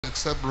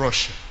except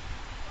Russia.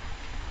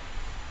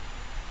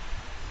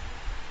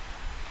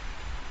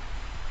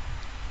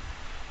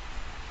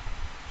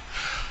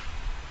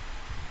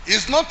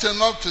 It's not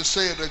enough to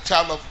say you're a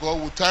child of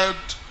God without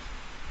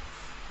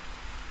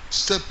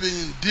stepping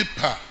in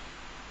deeper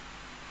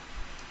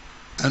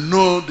and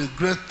know the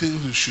great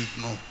things you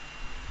should know.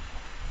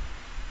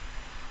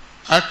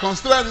 I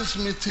consider this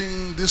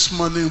meeting this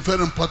morning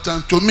very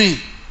important to me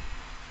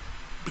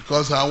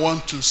because I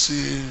want to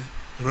see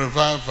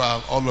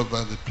revival all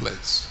over the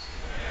place.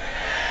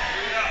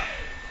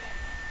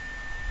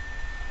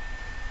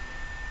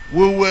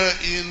 We were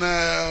in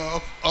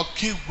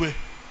Okigwe.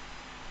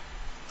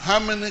 How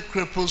many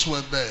cripples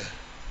were there?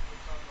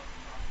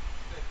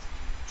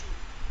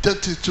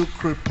 32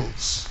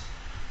 cripples.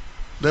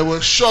 They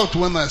were shocked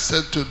when I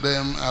said to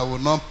them, I will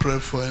not pray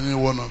for any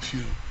one of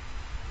you,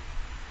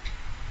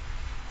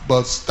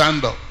 but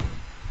stand up.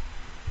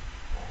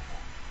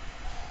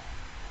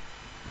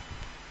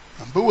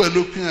 And people were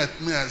looking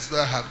at me as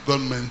though I had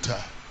gone mental.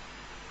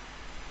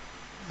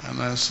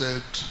 And I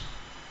said,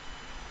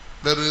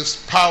 there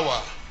is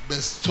power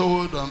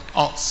bestowed on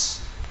us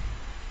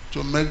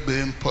to make the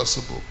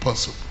impossible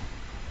possible.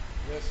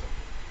 Yes, sir.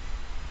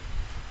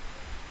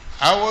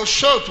 I was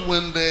shocked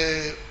when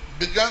they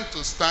began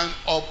to stand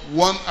up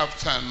one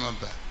after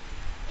another.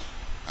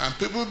 And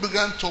people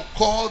began to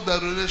call their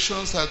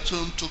relations at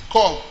home to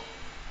come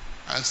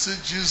and see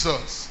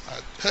Jesus.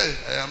 Hey,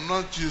 I am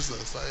not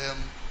Jesus. I am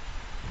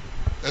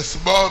a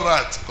small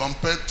rat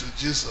compared to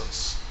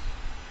Jesus.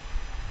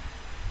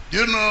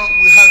 You know,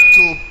 we had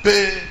to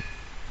pay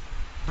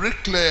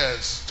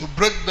bricklayers to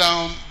break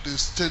down the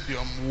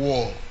stadium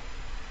wall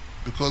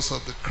because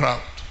of the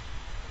crowd.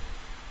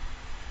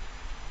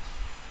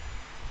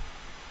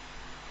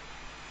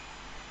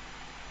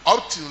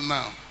 Up till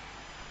now,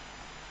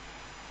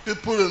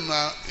 people in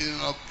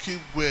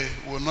Okigwe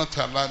will not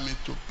allow me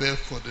to pay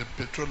for the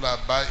petrol I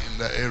buy in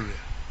the area.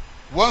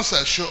 Once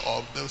I show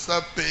up, they'll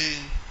start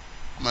paying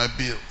my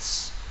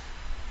bills.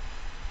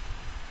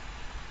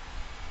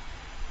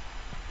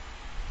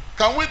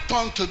 Can we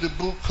turn to the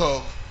book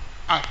of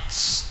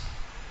Acts?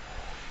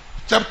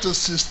 Chapter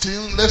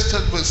 16, let's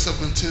start verse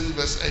 17,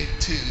 verse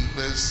 18,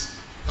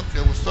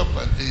 okay, we'll stop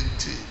at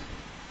 18.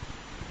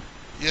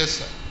 Yes,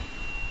 sir.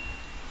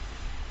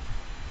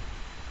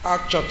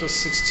 Acts chapter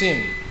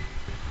 16,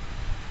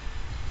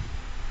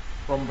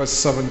 from verse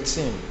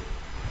 17.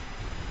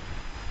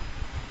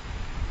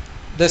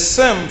 The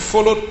same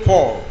followed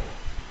Paul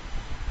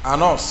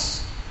and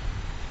us,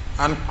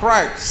 and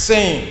cried,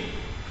 saying,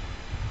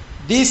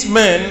 these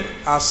men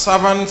are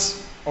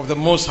servants of the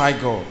Most High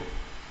God,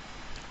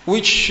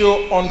 which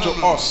show unto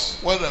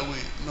us. What are we?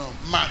 No,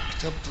 Mark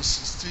chapter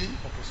 16.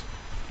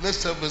 Let's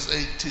start verse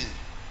 18.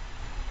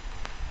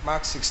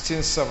 Mark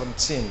 16,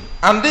 17.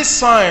 And these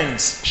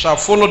signs shall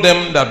follow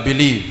them that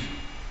believe.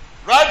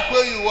 Right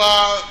where you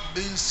are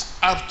this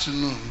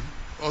afternoon,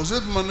 or is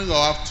it morning or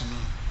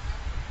afternoon?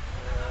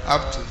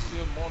 Afternoon.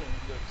 Still morning,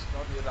 it's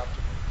not yet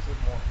afternoon, still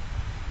morning.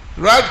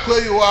 Right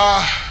where you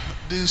are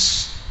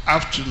this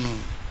afternoon,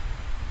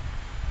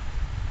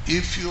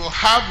 if you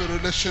have a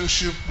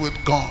relationship with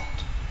God,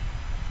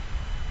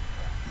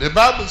 the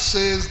Bible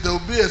says there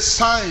will be a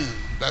sign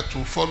that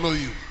will follow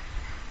you.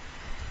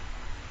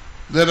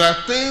 There are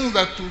things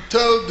that will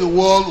tell the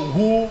world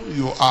who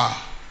you are.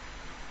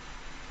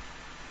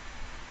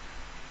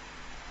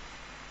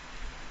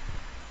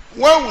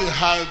 When we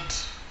had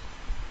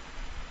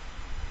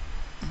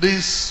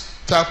this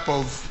type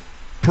of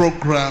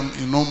program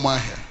in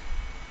Omaha,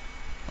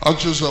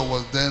 Ochuzo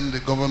was then the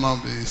governor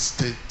of the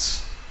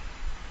state.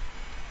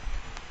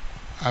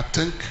 I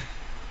think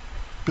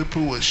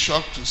people were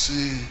shocked to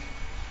see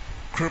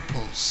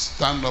cripples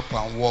stand up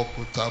and walk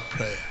without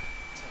prayer.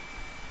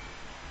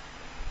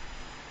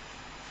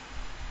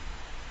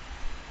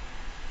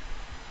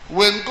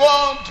 When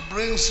God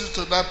brings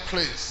you to that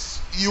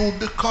place, you will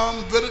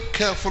become very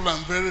careful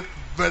and very,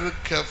 very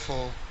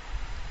careful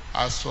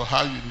as to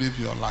how you live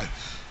your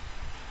life.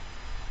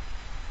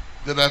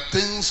 There are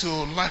things you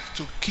would like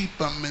to keep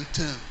and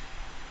maintain.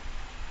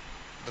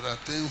 There are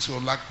things you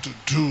would like to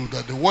do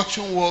that the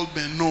watching world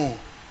may know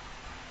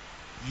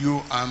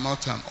you are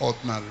not an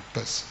ordinary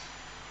person.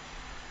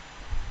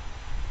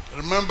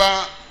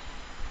 Remember,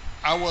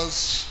 I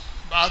was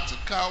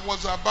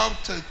about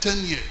 10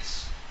 years.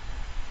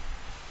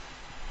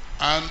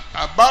 And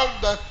about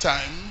that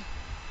time,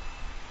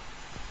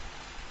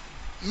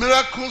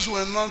 miracles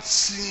were not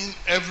seen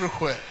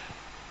everywhere.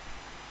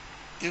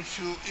 If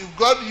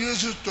God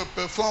uses to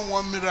perform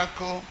one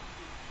miracle,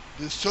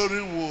 the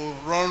story will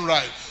run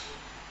rife.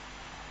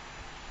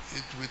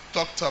 It will be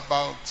talked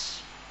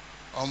about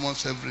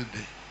almost every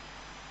day.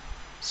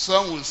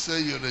 Some will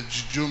say you're a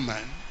juju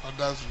man,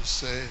 others will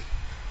say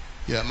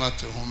you're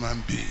not a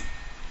human being.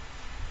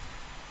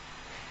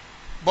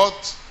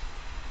 But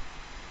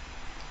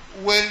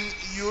when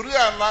you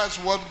realize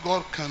what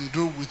God can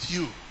do with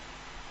you,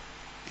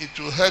 it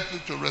will help you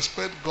to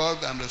respect God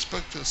and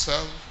respect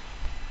yourself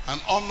and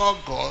honor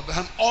God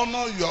and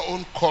honor your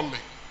own calling.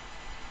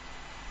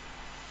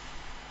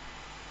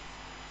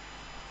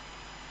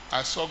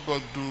 I saw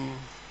God do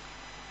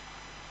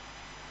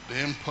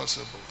the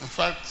impossible. In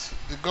fact,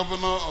 the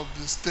governor of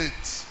the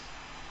state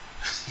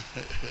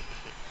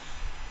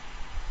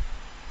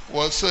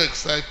was so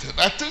excited.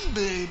 I think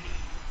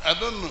I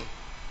don't know,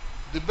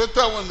 the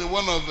better one, the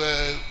one of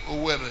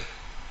Owerri.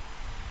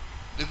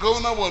 The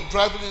governor was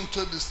driving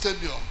into the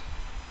stadium,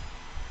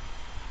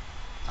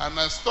 and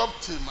I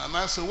stopped him and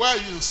I said, "Why are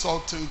you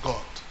insulting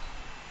God?"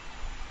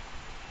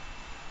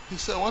 He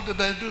said, "What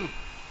did I do?"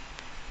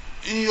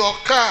 In your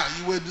car,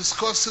 you were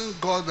discussing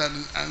God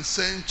and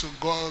saying to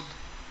God,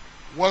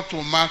 what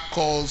Omar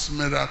calls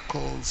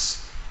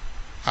miracles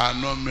are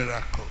not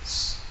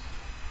miracles.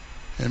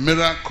 A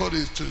miracle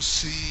is to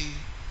see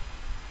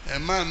a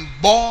man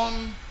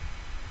born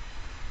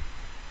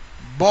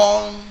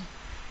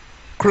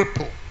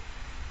crippled,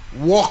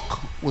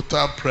 walk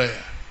without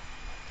prayer.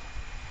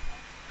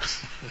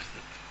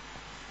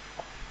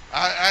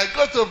 I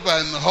got up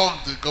and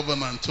hugged the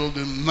governor and told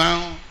him,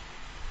 now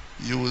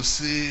you will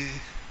see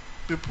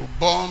people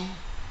born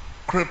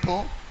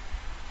crippled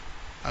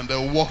and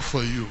they'll work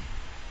for you.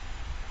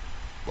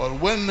 But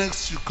when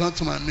next you come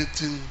to my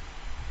meeting,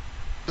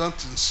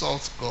 don't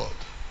insult God,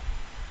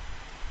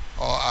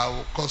 or I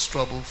will cause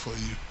trouble for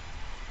you.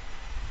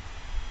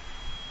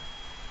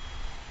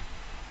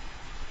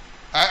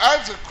 I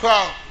asked the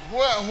crowd,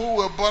 who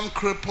were born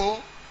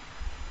crippled?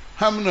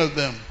 How many of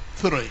them?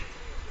 3.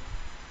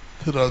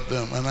 3 of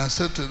them. And I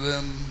said to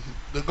them,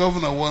 the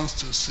governor wants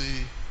to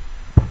see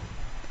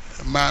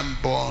a man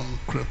born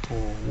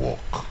crippled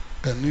walk.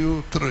 Can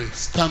you 3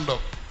 stand up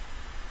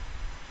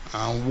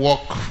and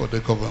walk for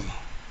the governor,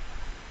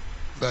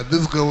 that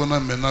this governor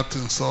may not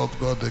insult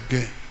God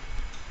again?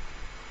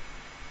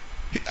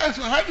 He asked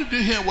me, how did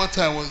you hear what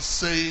I was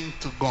saying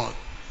to God?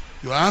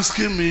 You're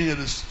asking me, you're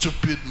a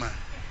stupid man.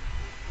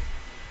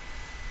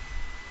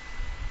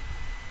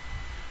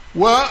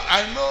 Well,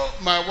 I know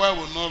my wife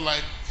will not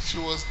like, she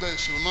was there,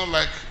 she will not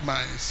like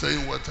my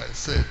saying what I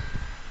said.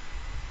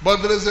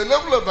 But there is a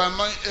level of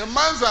anointing. A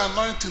man's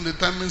anointing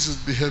determines his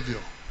behavior.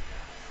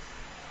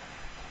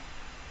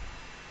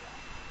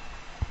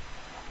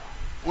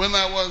 When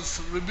I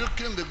was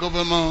rebuking the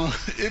governor,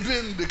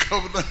 even the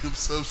governor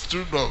himself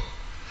stood up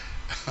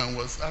and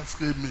was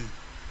asking me,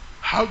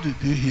 how did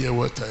you hear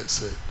what I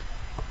said?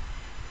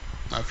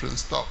 My friend,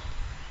 stop.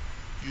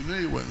 You know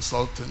you were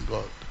insulting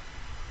God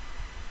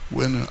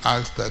when you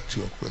asked that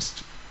your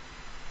question.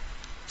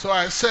 So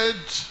I said,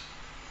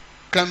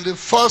 can the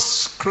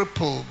first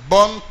cripple,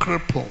 born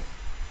cripple,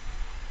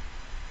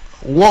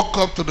 walk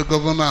up to the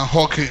governor and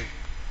hug him?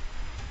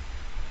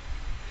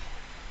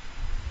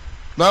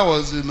 That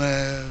was in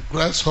a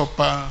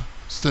Grasshopper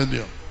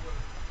Stadium.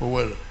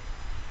 The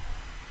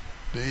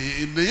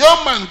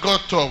young man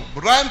got up,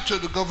 ran to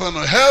the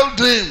governor, held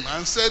him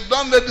and said,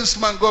 don't let this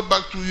man go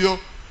back to you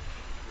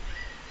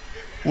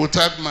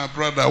without my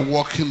brother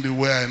walking the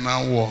way I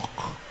now walk.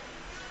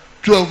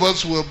 2 of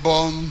us were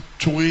born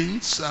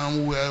twins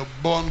and were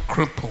born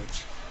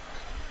cripples.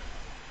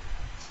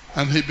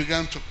 And he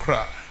began to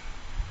cry.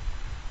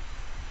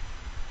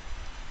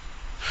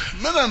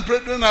 Men and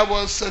brethren, I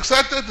was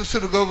excited to see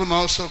the governor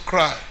also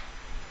cry.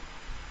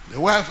 The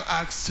wife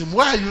asked him,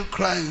 why are you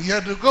crying?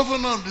 You're the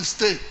governor of the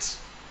state.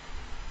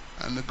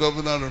 And the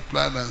governor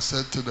replied and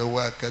said to the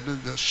wife, can you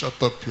just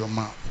shut up your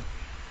mouth?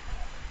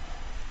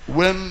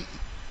 When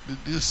did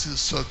you see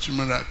such a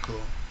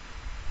miracle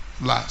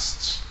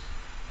last?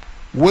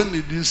 When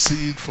did you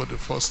see it for the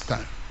first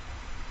time?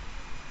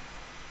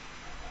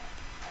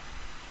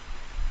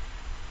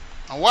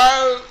 And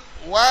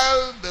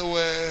while they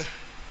were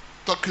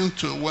talking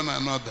to one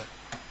another,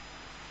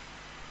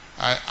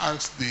 I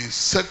asked the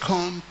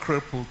second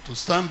cripple to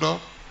stand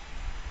up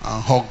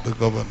and hug the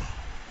governor.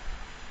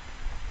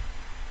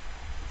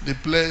 The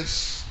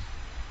place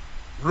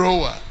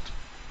roared.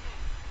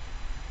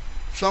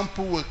 Some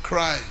people were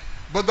crying.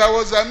 But I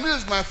was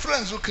amused. My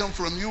friends who came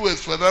from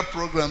US for that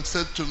program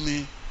said to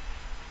me,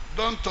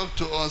 don't talk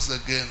to us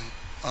again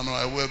on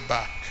our way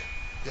back.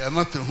 You are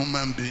not a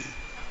human being.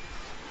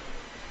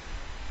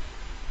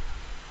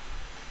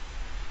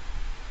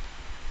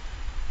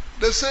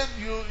 They said,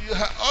 you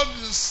have all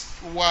this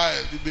while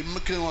you've been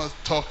making us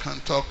talk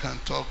and talk and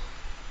talk.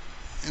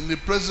 In the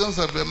presence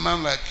of a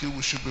man like you,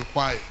 we should be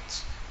quiet.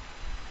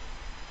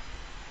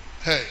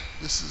 Hey,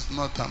 this is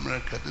not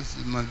America, this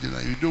is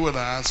Nigeria. You do what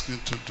I ask you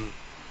to do.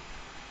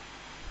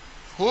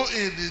 Who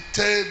is the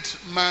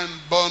 3rd man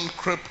born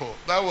cripple?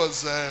 That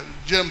was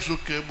James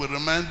Ukebe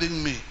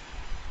reminding me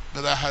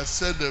that I had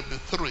said there will be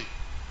 3,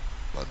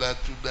 but that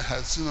there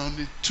has seen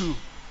only 2.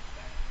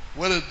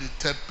 Where is the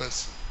 3rd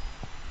person?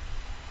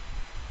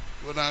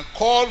 When I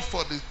called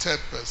for the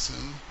 3rd person,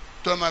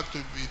 it turned out to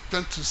be a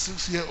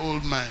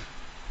 26-year-old man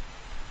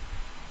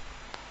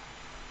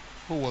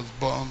who was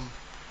born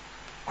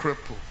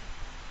crippled.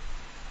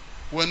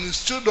 When he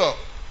stood up,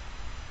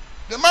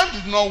 the man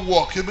did not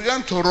walk, he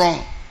began to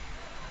run.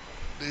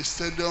 The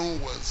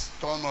stadium was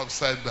turned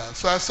upside down.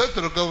 So I said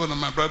to the governor,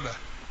 my brother,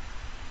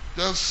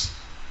 just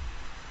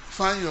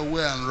find your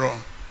way and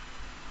run.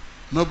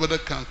 Nobody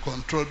can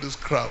control this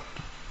crowd.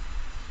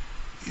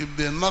 if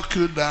they knock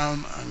you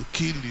down and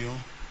kill you,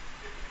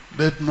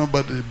 let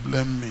nobody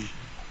blame me.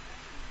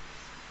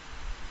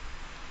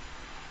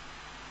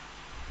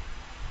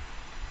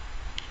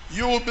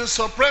 You will be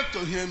surprised to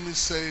hear me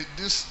say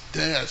this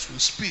day as we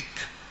speak,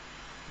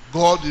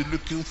 God is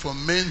looking for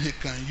men he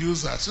can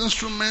use as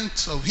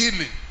instruments of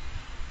healing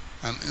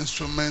and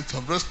instruments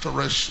of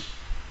restoration.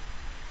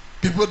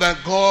 People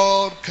that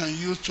God can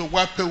use to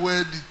wipe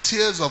away the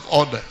tears of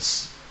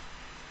others.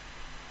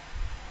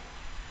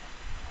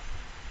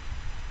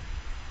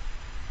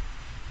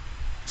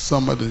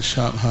 Somebody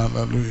shout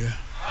hallelujah.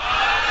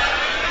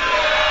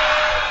 Hallelujah.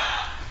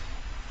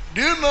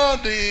 Do you know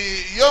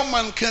the young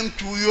man came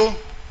to you,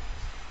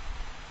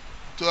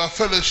 to a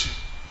fellowship?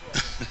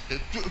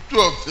 two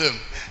of them.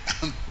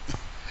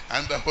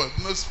 And there was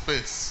no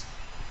space.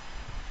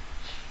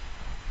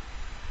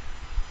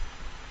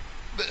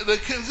 They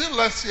came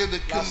last year, they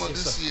came or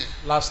this year?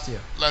 Last year.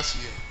 Last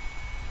year.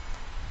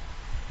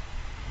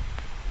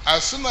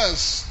 As soon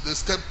as they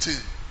stepped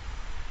in,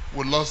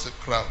 we lost the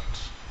crowd.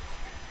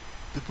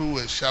 People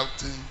were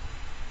shouting,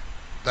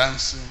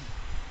 dancing,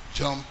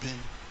 jumping.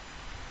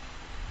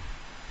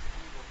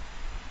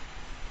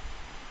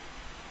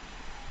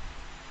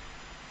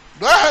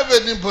 Do I have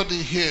anybody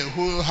here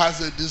who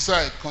has a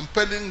desire,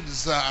 compelling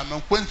desire, an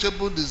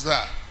unquenchable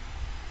desire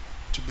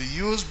to be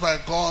used by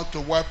God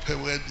to wipe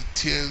away the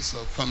tears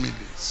of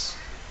families?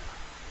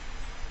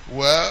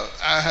 Well,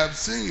 I have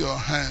seen your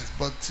hands,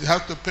 but you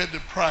have to pay the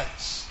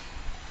price.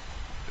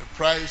 The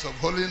price of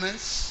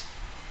holiness.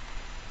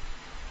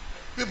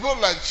 People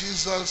like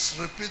Jesus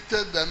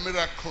repeated their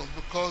miracles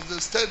because they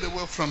stayed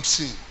away from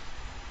sin.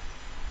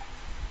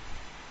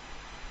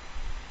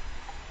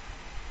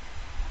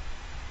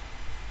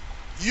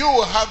 You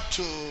will have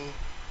to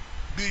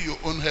be your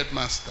own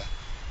headmaster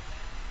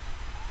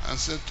and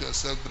say to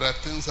yourself, there are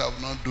things I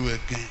will not do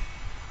again.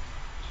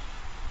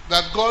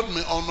 That God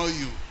may honor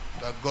you,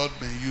 that God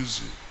may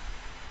use you.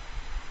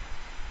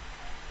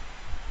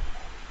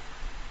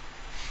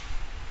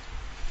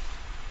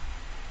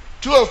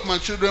 Two of my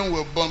children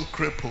were born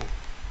crippled.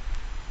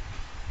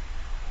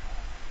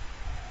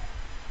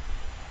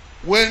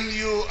 When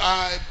you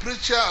are a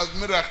preacher of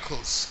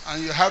miracles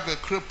and you have a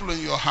cripple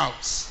in your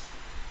house,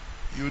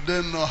 you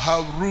don't know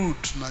how rude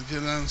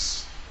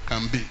Nigerians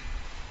can be.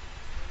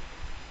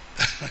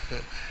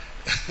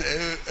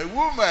 a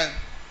woman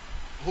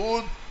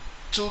who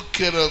took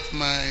care of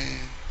my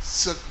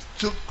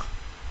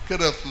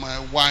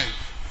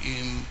wife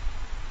in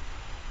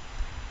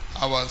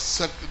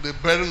the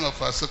bearing of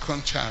our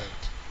second child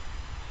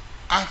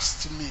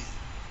asked me,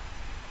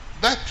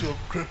 "That your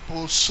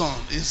crippled son,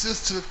 is he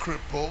still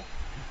crippled?"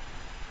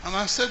 And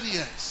I said,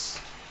 "Yes."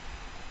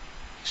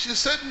 She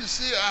said, "You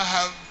see, I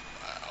have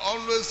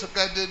always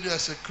regarded you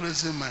as a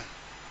crazy man.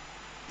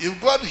 If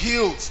God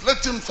heals,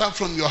 let him start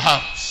from your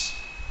house."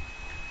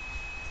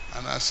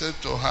 And I said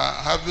to her,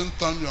 "Having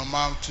turned your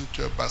mouth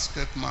into a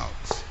basket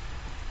mouth,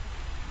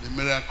 the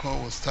miracle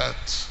will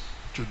start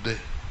today."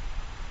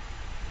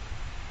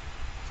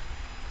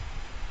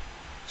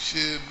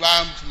 She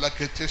laughed like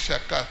a Cheshire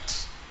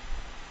cat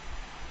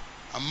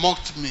and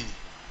mocked me.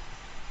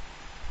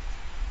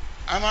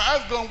 And I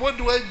asked God, "What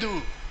do I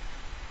do?"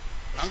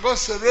 And God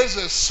said, "Raise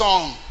a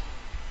song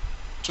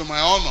to my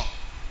honor,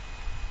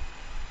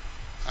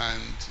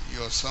 and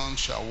your son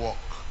shall walk."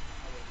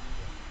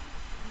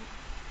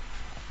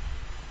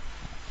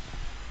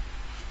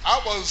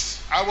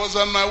 I was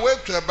on my way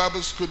to a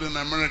Bible school in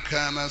America,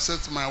 and I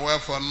said to my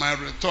wife, "On my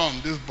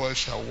return, this boy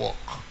shall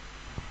walk.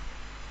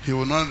 He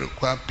will not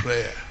require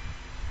prayer."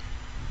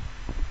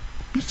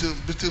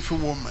 Beautiful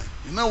woman.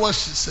 You know what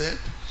she said?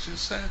 She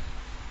said,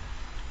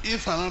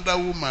 "If another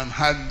woman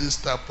had this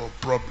type of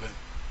problem,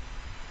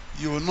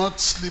 you will not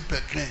sleep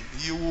again.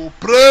 You will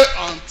pray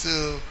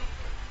until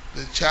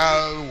the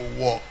child will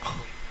walk.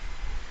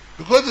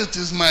 Because it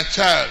is my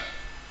child,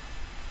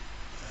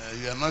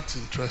 you are not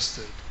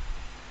interested."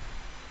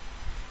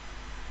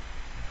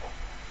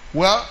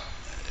 Well,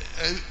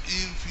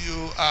 if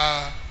you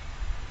are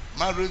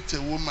married to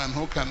a woman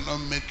who cannot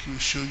make you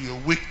show your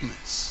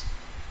weakness,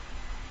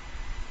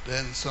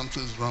 then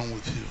something is wrong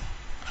with you.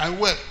 I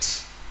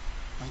wept,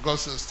 and God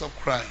said, "Stop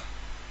crying."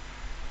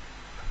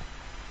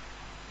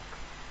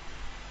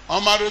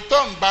 On my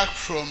return back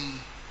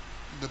from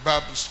the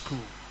Bible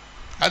school,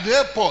 at the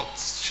airport,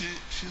 she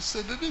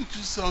said, "Didn't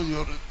you say on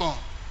your return,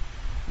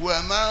 we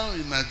are now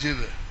in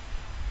Nigeria.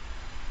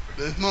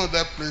 There's no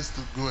other place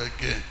to go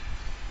again."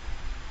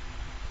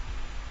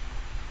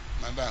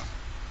 Madam,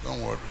 don't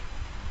worry.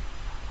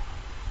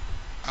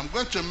 I'm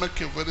going to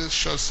make a very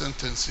short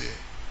sentence here.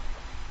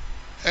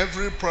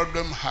 Every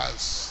problem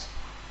has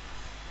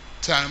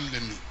time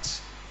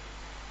limit.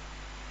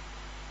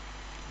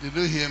 Did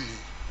you hear me?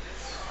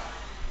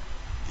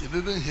 You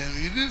didn't hear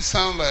me. You didn't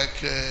sound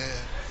like...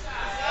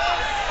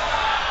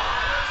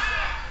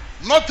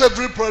 Not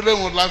every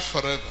problem will last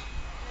forever.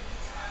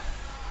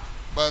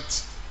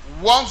 But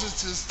once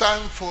it is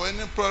time for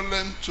any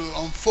problem to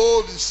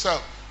unfold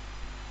itself,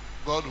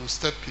 God will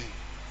step in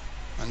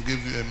and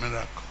give you a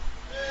miracle.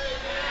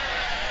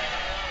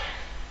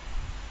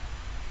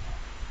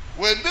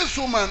 When this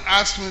woman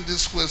asked me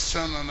this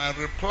question, and I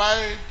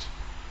replied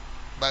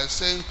by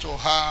saying to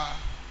her,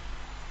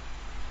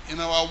 in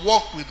our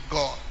walk with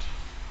God,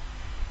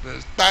 there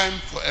is time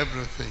for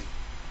everything.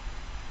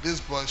 This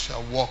boy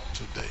shall walk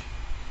today.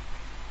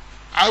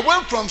 I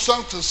went from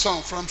song to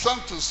song,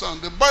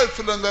 The boy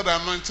fell under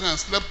the anointing and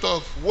slept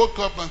off, woke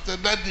up and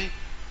said, Daddy,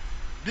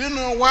 do you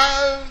know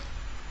while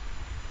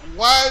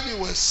you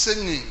were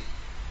singing,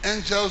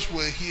 angels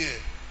were here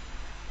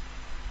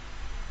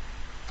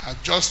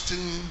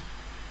adjusting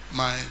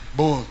my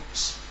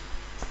bones.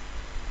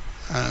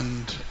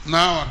 And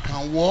now I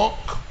can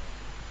walk.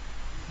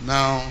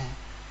 Now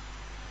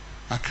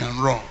I can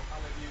run.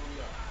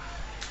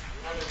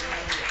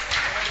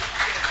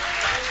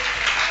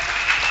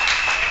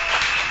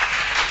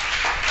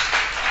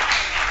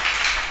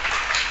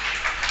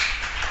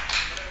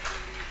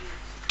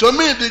 To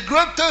me, the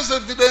greatest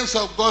evidence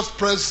of God's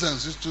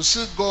presence is to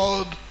see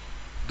God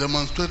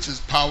demonstrate His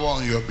power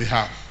on your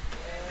behalf.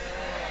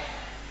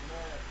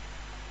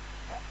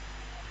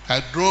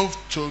 I drove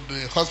to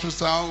the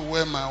hospital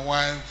where my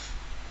wife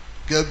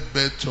gave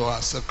birth to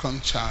our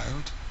second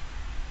child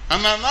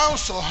and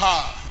announced to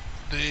her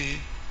the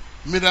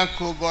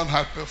miracle God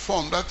had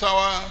performed, that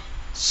our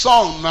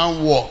son now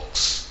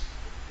walks.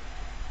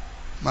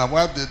 My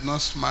wife did not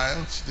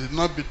smile. She did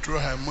not betray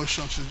her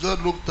emotion. She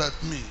just looked at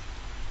me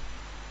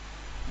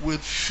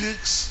with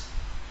fixed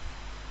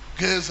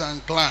gaze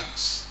and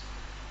glance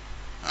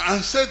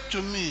and said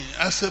to me,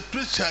 as a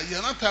preacher,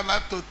 you're not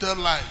allowed to tell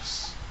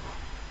lies.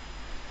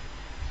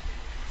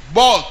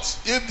 But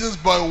if this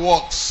boy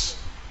walks,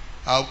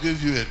 I'll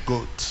give you a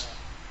goat.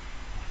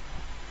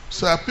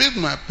 So I picked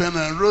my pen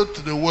and wrote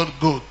the word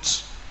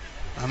goat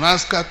and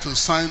asked her to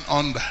sign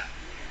under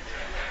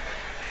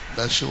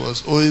that she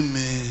was owing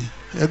me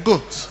a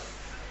goat.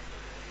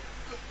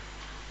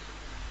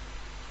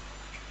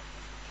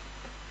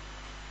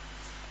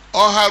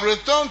 On her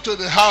return to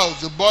the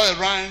house, the boy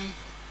ran,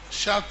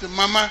 shouting,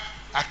 Mama,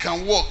 I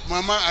can walk.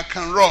 Mama, I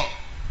can run.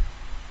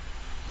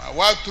 My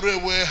wife threw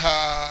away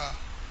her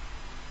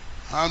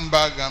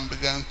handbag and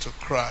began to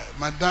cry.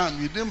 Madam,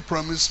 you didn't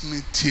promise me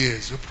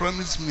tears. You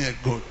promised me a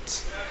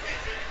goat.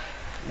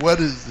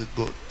 What is the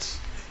goat?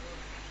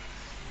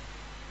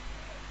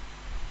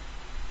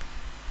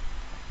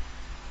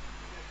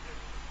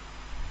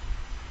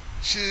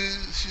 She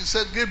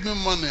said, give me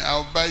money,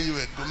 I'll buy you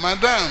a goat.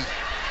 Madam,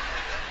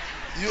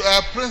 you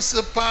are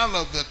principal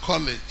of the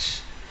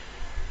college.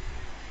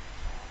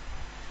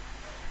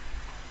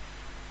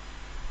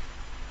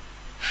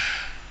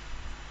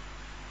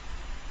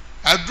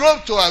 I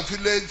drove to our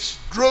village,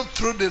 drove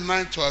through the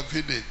night to our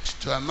village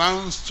to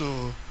announce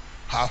to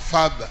her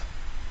father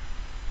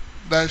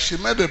that she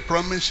made a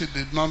promise she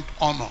did not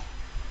honor.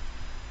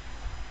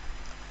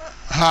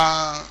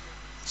 Her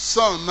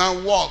son now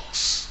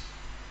walks,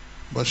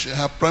 but she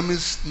had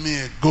promised me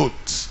a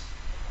goat,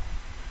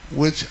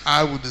 which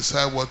I will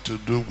decide what to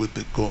do with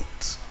the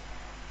goat.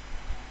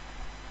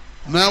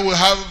 Now we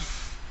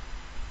have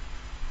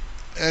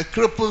a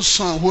crippled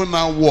son who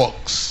now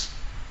walks,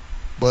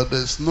 but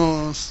there's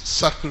no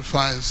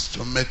sacrifice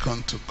to make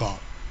unto God.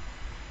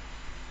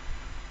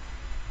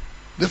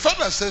 The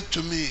father said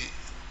to me,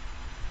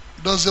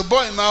 does the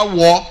boy now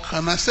walk?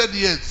 And I said,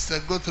 yes. He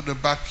said, go to the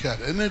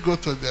backyard. Any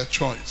goat of their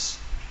choice.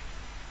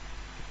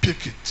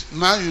 Pick it.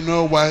 Now you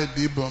know why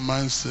the Igbo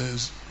man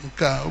says,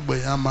 Nka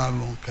ubeyama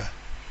lunka.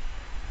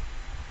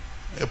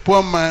 A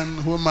poor man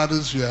who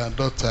marries your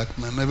daughter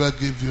may never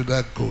give you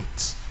that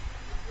goat.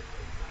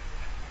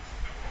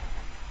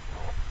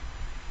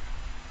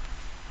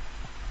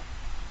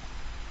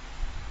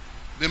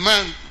 The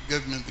man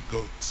gave me the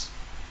goat.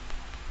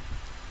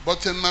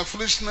 But in my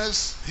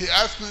foolishness, he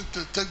asked me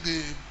to take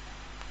the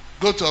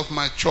goat of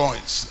my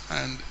choice.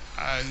 And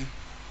I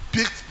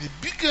picked the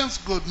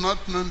biggest goat, not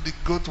knowing the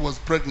goat was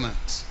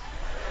pregnant.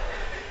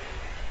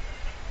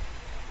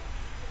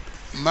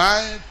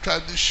 My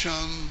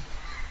tradition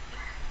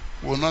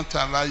will not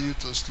allow you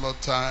to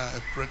slaughter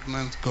a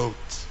pregnant goat.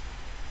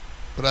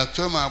 But I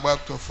told my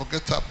wife to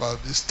forget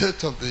about the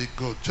state of the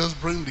goat.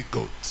 Just bring the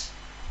goat.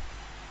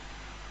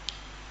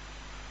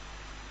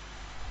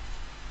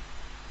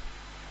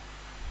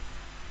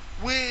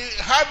 We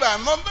had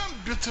another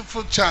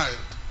beautiful child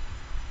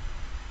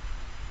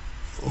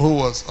who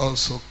was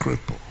also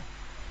crippled.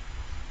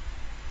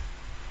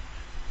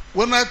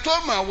 When I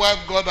told my wife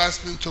God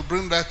asked me to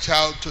bring that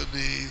child to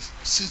the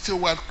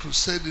citywide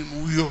crusade in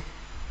Uyo,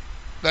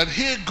 that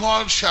here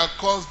God shall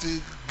cause the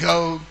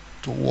girl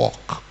to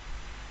walk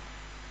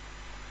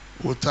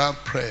without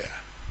prayer.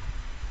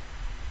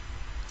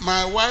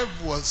 My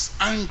wife was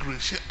angry.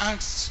 She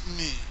asked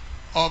me,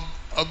 of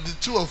the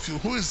two of you,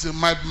 who is the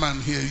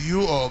madman here,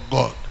 you or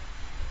God?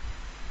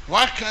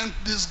 Why can't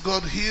this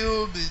God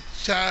heal this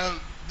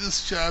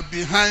child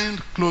behind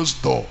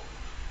closed door?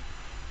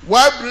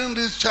 Why bring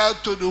this child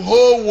to the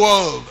whole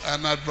world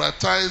and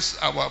advertise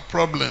our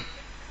problem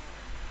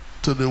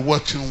to the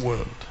watching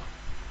world?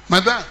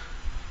 Madam,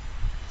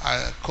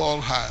 I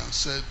called her and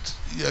said,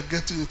 you're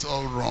getting it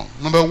all wrong.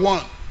 Number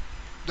one,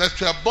 that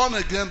you are born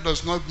again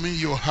does not mean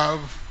you have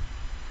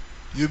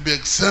you'll be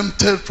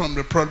exempted from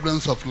the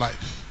problems of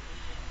life.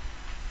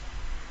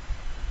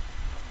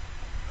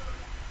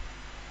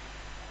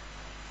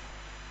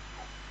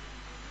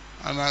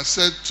 And I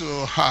said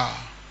to her,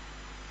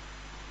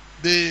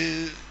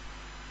 the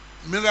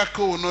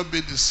miracle will not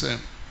be the same.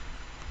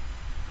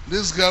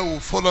 This girl will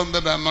fall under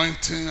the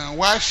anointing, and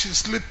while she's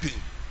sleeping,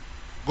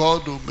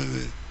 God will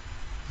be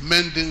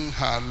mending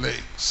her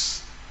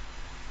legs.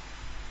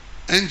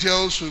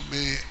 Angels will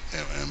be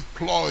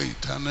employed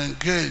and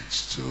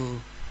engaged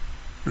to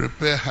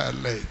repair her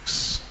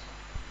legs.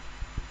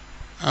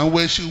 And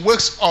when she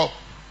wakes up,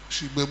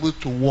 she'll be able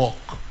to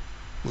walk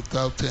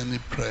without any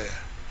prayer.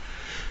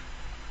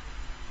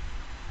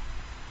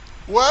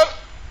 Well,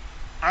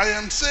 I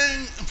am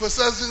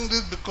emphasizing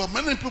this because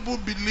many people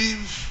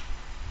believe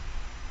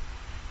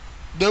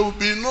there will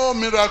be no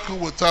miracle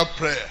without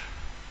prayer.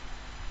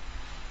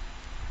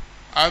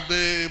 At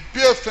the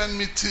PFN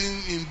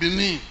meeting in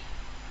Benin,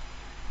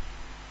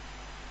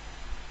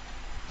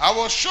 I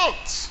was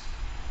shocked.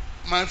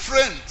 My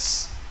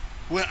friends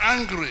were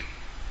angry,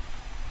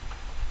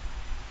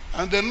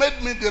 and they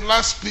made me the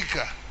last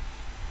speaker.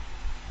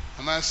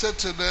 And I said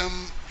to them,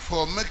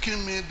 for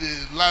making me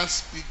the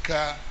last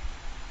speaker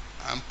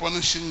and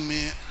punishing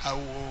me, I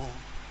will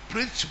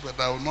preach, but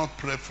I will not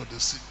pray for the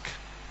sick.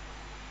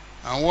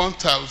 And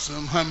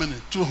 1,000, how many?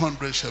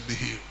 200 shall be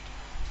healed.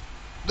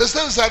 They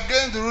said it's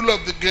against the rule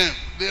of the game.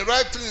 The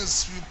right thing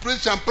is you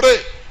preach and pray.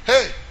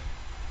 Hey,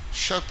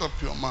 shut up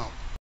your mouth.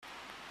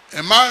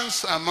 A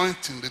man's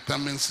anointing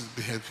determines his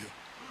behavior.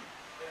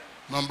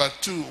 Number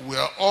two, we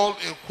are all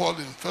equal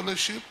in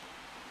fellowship.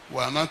 We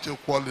are not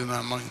equal in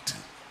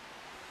anointing.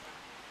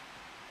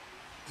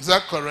 Is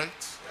that correct?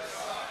 Yes,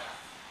 sir.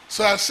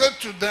 So I said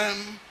to them,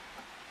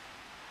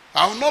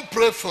 I will not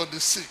pray for the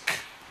sick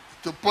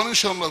to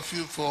punish all of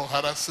you for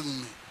harassing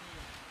me.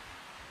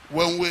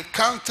 When we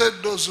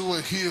counted those who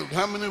were healed,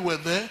 how many were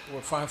there? There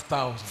were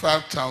 5,000.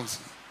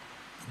 5,000.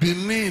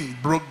 Benin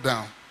broke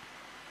down.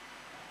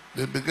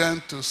 They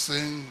began to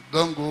sing,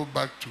 don't go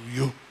back to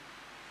you,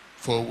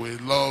 for we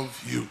love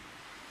you.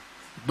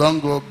 Don't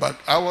go back.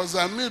 I was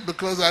amazed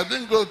because I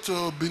didn't go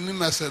to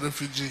Benin as a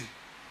refugee.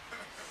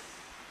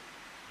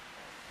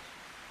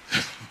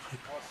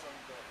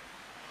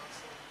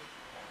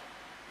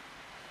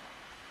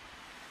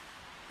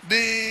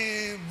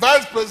 The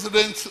vice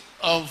president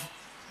of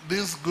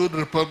this good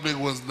republic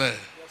was there. Yes,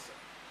 sir.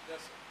 Yes,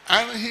 sir.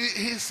 And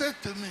he said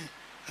to me,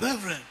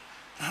 Reverend,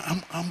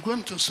 I'm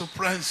going to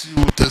surprise you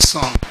with a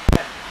song.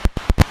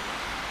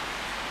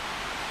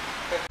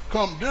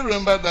 Come, do you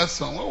remember that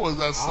song? What was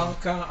that song?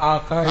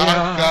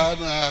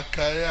 Akaya.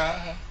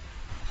 Akaya.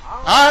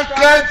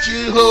 Aka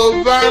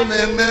Jehovah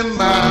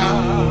Nemema.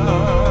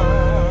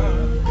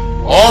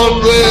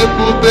 Olu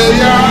ebube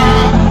ya.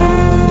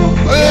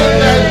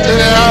 Oyete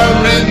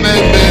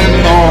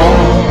arinebemo.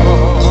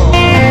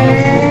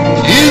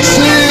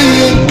 Isi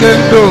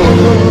nkendo.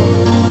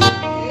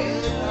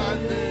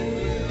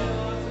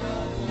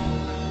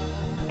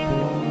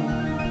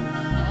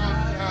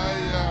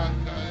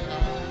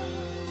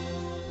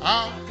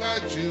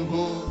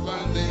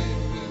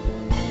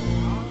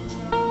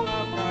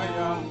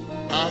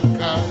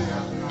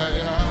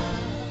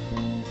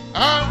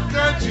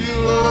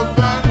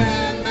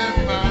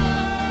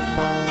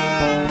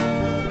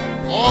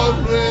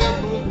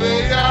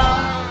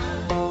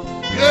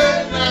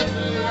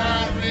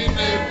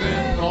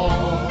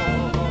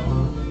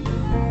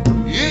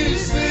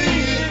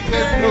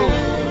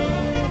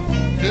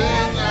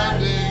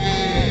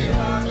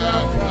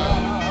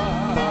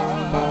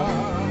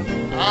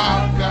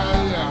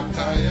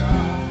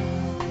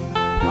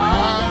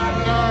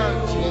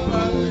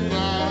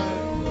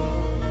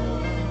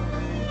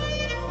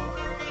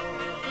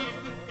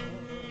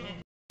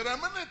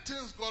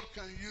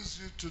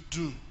 To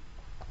do,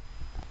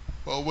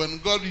 but when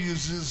God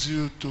uses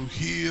you to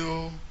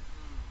heal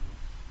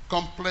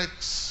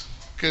complex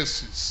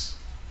cases,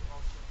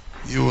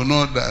 you will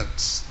know that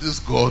this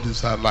God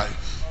is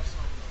alive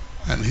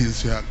and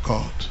He's your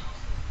God.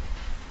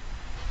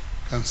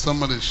 Can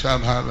somebody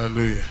shout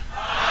hallelujah?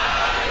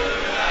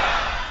 Hallelujah.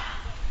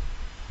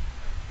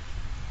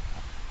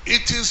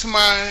 It is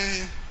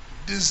my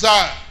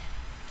desire,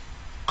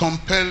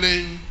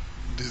 compelling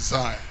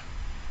desire,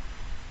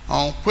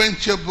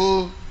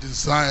 unquenchable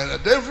desire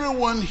that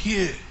everyone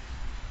here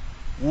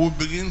will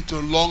begin to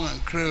long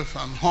and crave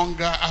and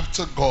hunger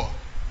after God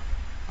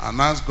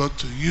and ask God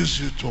to use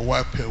you to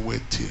wipe away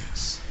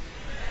tears.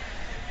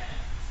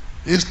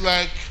 It's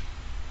like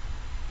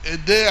a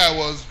day I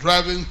was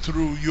driving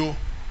through Yo.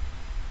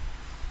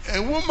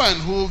 A woman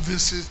who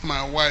visits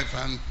my wife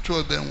and two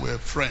of them were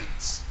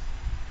friends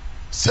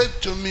said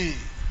to me,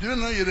 do you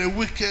know you're a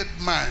wicked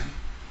man?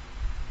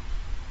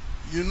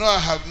 You know I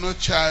have no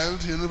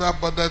child. You never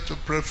bothered to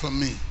pray for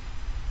me.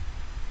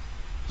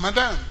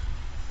 Madam,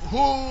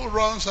 who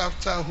runs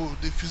after who?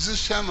 The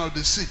physician or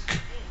the sick?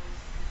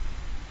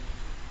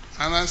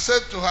 And I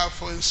said to her,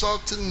 for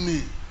insulting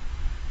me,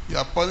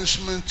 your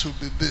punishment will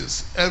be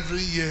this.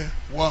 Every year,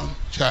 one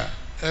child.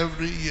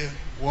 Every year,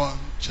 one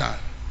child.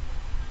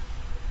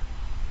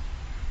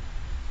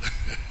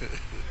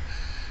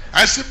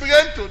 And she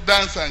began to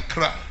dance and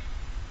cry.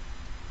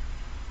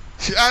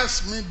 She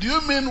asked me, do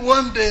you mean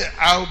one day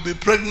I'll be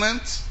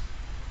pregnant?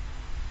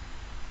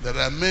 There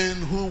are men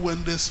who,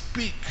 when they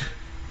speak,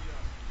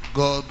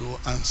 God will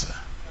answer.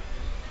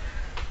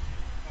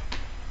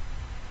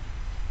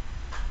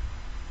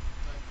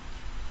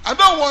 I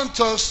don't want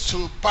us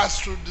to pass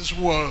through this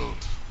world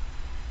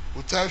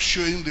without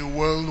showing the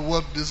world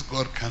what this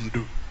God can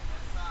do.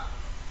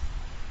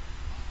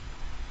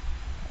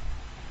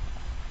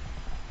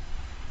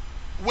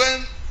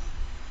 When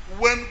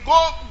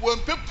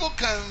people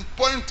can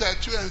point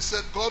at you and say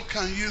God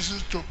can use you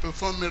to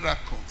perform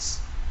miracles,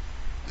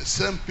 the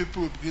same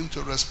people will begin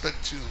to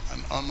respect you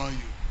and honor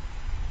you.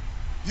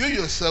 You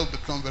yourself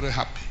become very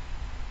happy.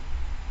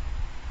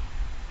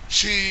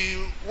 She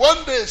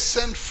one day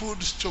sent food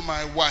to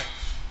my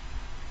wife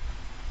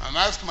and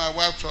asked my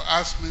wife to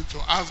ask me to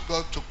ask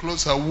God to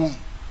close her womb.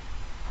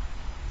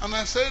 And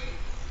I said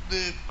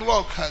the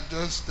clock had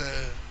just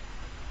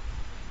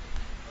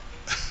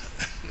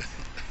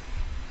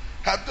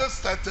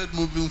started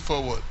moving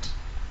forward.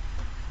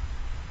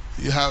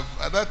 You have,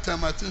 at that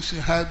time, I think she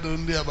had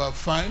only about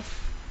 5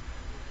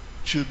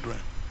 children.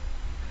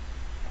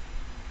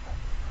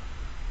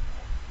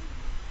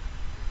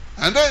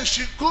 And then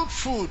she cooked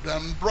food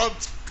and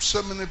brought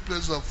so many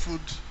plates of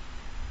food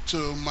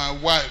to my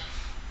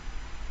wife.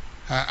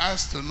 I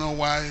asked to know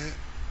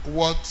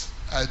what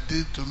I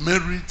did to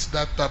merit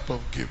that type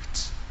of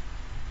gift.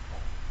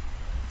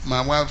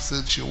 My wife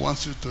said she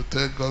wants you to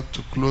tell God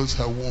to close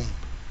her womb.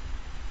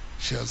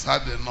 She has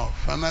had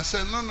enough. And I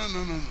said, no.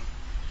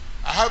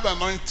 I have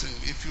anointing.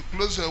 If you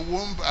close her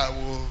womb, I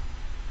will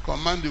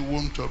command the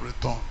womb to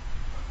return.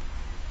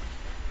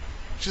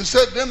 She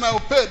said, then I will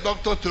pay a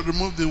doctor to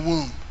remove the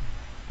womb.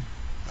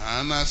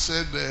 And I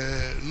said,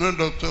 no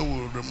doctor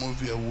will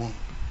remove your womb.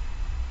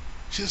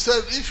 She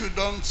said, if you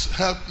don't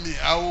help me,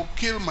 I will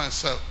kill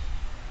myself.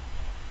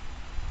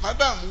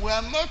 Madam, we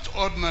are not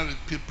ordinary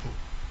people.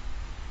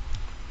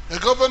 The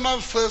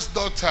governor's first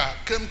daughter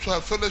came to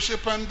our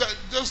fellowship and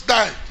just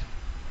died.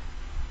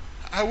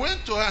 I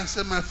went to her and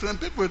said, my friend,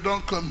 people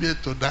don't come here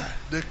to die.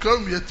 They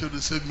come here to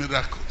receive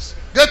miracles.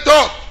 Get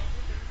up!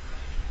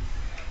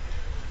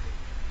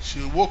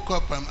 She woke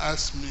up and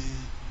asked me,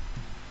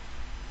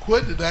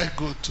 where did I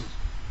go to?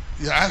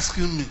 You're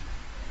asking me.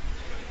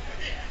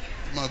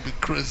 You must be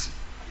crazy.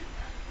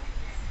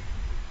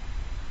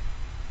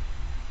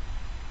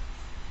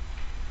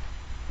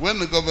 When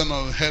the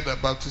governor heard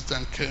about it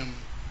and came,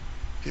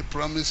 he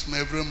promised me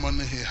every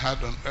money he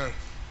had on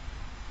earth.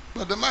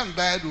 But the man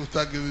died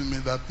without giving me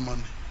that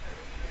money.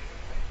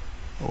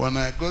 When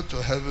I go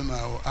to heaven,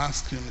 I will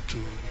ask him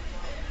to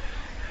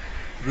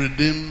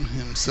redeem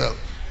himself.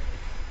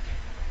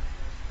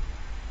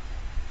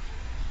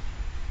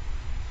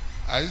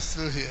 Are you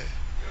still here?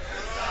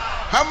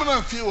 How many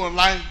of you would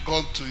like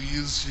God to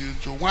use you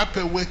to wipe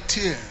away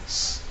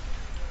tears?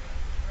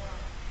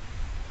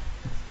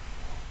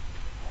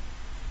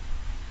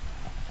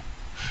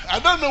 I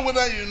don't know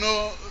whether you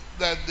know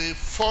that the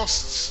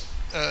first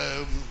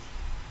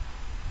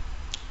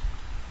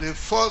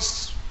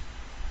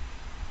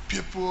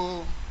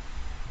people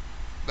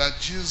that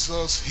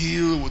Jesus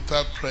healed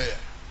without prayer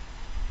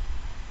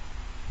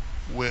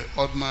were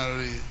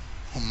ordinary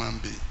human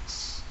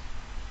beings.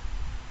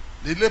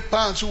 The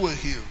lepers who were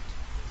healed,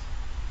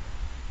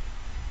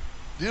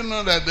 do you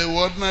know that they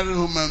were ordinary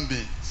human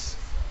beings?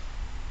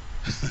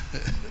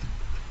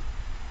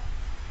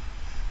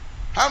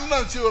 How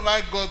many of you would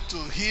like God to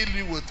heal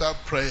you without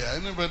prayer?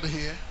 Anybody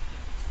here?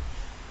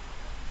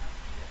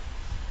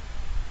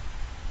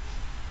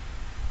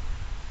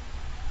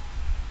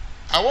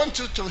 I want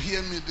you to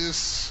hear me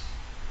this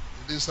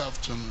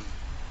afternoon.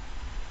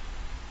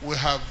 We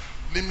have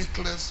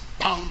limitless,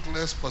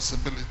 boundless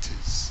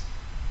possibilities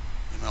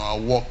in our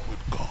walk with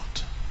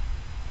God.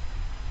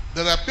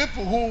 There are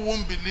people who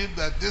won't believe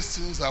that these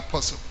things are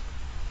possible.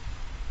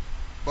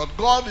 But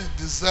God is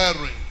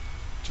desiring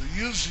to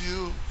use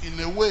you in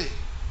a way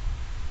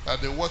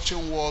that the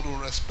watching world will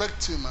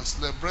respect him and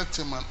celebrate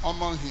him and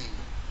honor him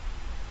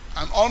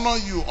and honor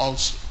you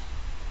also.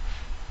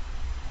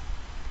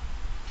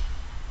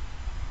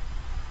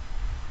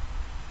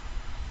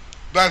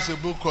 That's the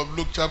book of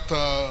Luke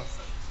chapter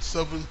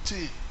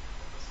 17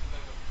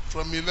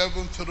 from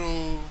 11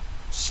 through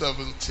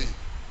 17.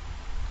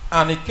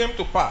 And it came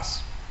to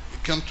pass,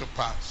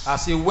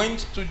 as he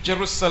went to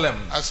Jerusalem,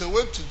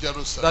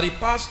 that he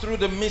passed through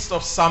the midst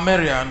of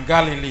Samaria and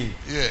Galilee.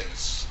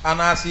 Yes. And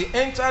as he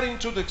entered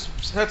into the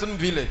certain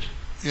village,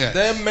 yes,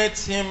 there met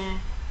him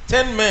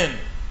 10 men.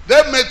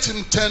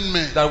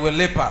 That were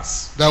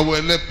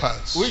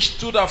lepers. Which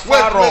stood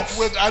afar off.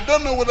 Wait. I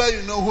don't know whether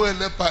you know who a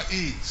leper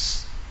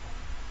is.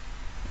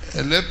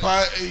 A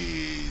leper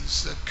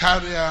is a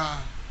carrier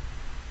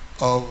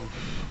of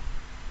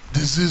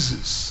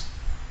diseases.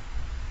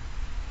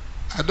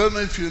 I don't know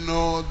if you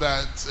know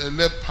that a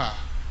leper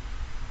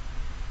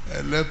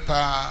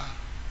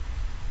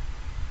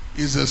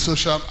is a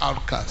social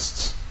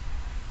outcast.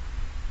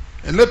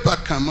 A leper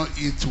cannot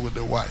eat with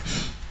a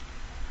wife.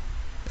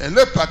 A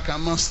leper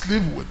cannot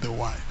sleep with the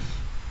wife.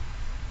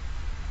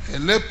 A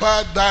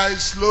leper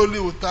dies slowly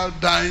without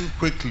dying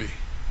quickly.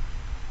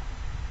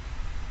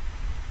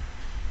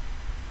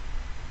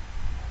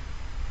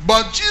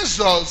 But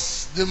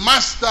Jesus, the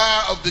master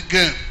of the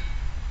game,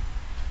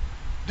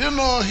 do you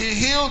know he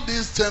healed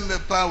these 10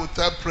 lepers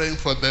without praying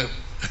for them?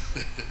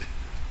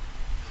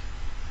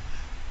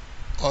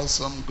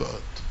 Awesome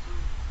God.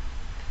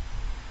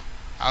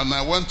 And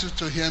I want you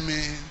to hear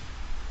me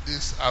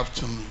this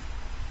afternoon.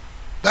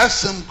 That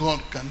same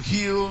God can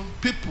heal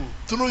people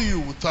through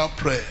you without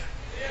prayer.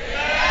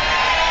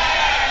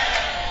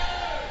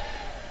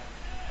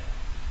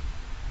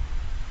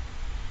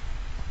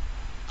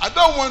 I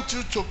don't want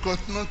you to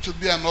continue to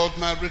be an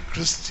ordinary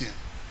Christian.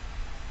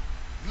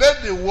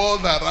 Let the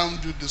world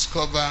around you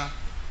discover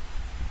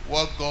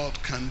what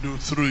God can do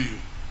through you.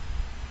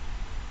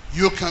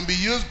 You can be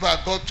used by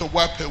God to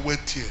wipe away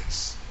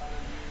tears.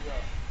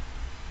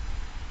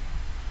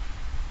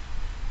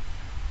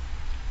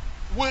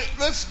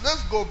 Let's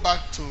go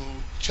back to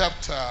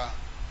chapter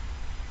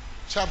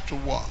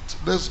 1.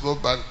 Let's go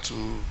back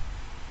to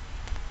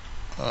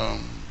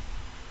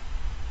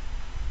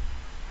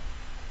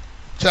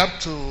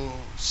chapter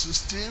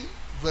 16,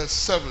 verse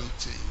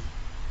 17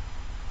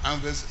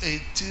 and verse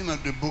 18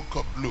 of the book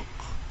of Luke.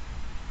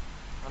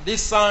 And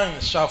these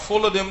signs shall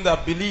follow them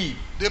that believe.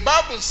 The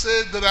Bible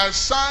says there are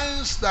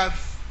signs that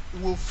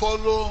will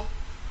follow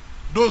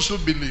those who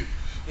believe.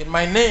 In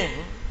my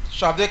name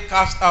shall they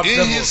cast out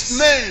devils. In his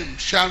name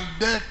shall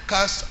they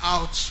cast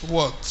out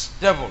what?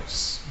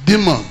 Devils.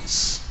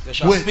 Demons. They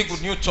shall speak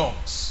with new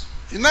tongues.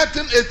 In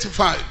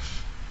 1985,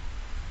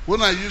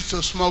 when I used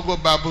to smuggle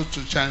Bibles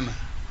to China,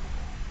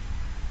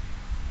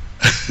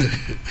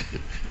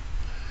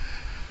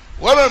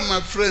 one of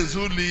my friends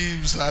who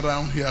lives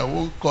around here, I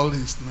won't call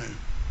his name,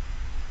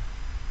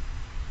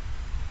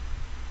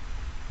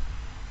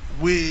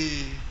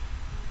 we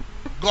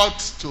got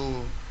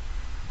to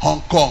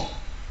Hong Kong,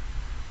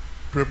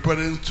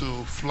 preparing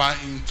to fly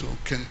into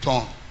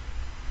Canton,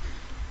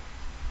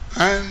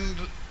 and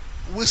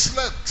we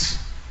slept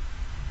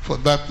for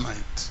that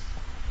night.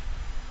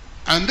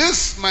 And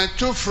my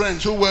two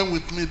friends who went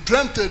with me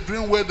dreamt a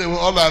dream where they were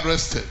all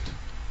arrested.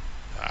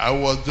 I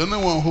was the only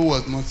one who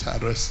was not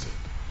arrested.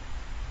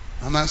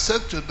 And I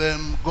said to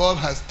them, God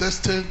has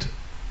tested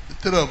the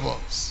three of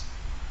us.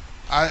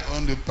 I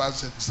only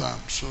passed exam,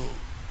 so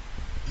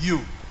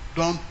you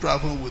don't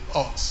travel with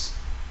us.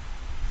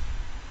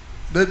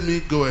 Let me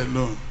go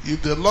alone.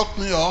 If they lock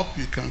me up,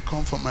 you can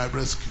come for my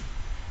rescue.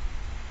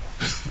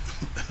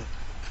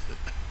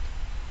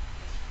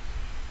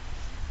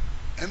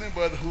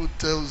 Anybody who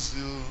tells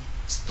you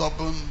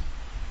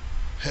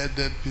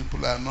stubborn-headed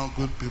people are not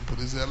good people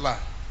is a lie.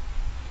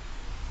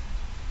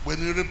 When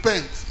you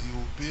repent, you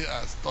will be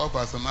as tough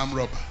as an armed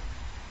robber.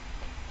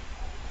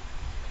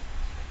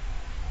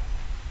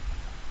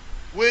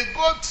 We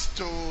got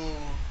to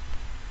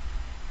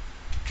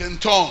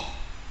Canton,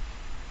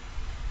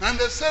 and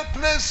they said,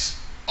 place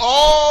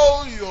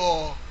all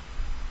your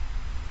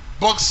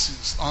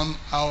boxes on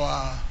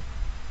our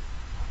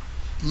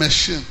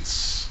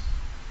machines.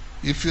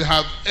 If you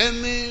have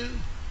any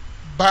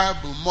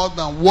Bible more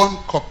than one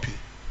copy,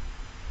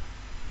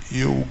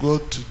 you will go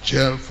to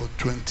jail for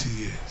 20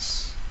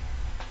 years.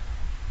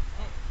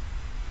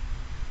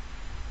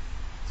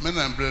 Men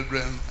and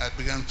brethren, I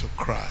began to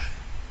cry.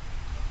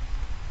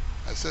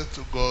 I said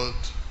to God,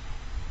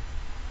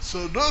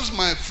 so those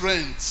my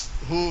friends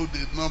who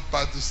did not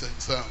pass this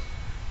exam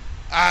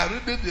are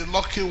really the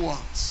lucky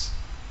ones.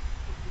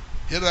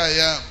 Here I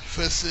am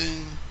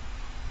facing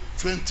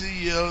 20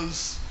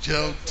 years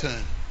jail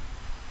term.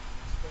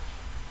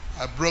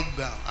 I broke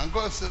down. And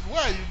God said,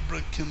 why are you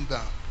breaking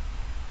down?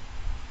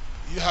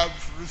 You have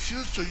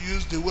refused to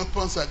use the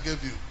weapons I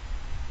gave you.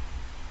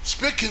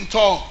 Speak in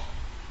tongues,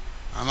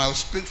 and I'll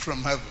speak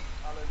from heaven.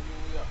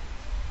 Hallelujah.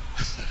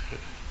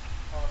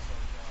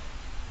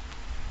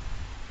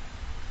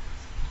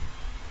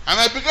 And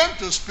I began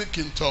to speak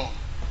in tongues.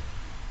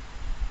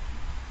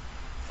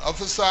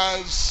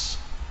 Officers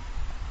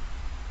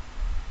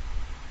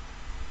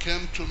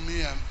came to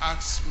me and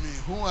asked me,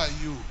 who are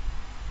you?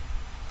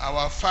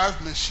 Our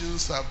 5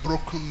 machines are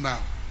broken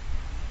now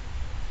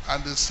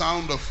at the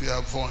sound of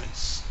your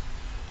voice.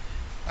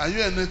 Are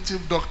you a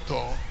native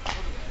doctor?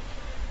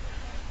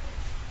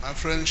 My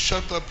friend,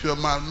 shut up your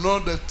mouth. No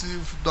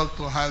native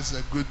doctor has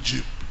a good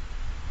jeep.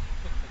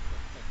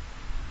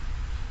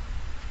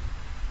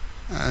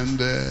 And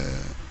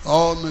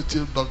all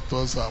native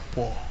doctors are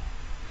poor.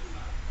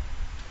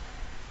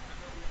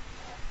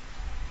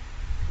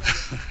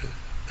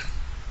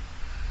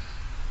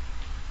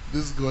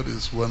 This God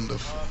is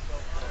wonderful.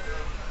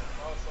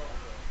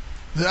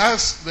 They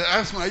ask me,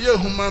 are you a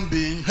human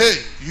being?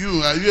 Hey,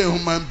 you, are you a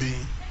human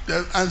being?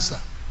 They'll answer.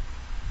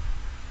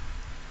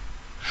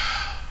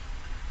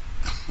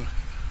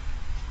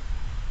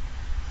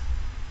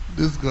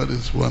 This God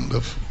is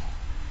wonderful.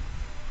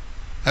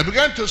 I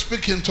began to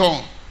speak in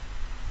tongues.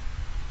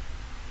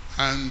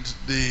 And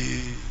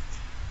the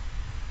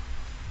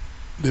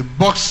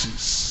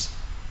boxes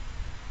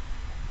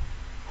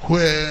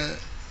where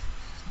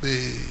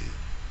the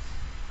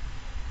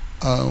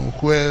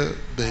where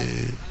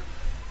the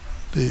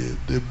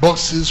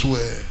boxes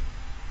were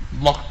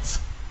locked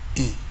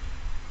in.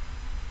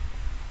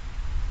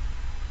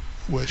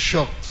 Were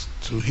shocked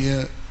to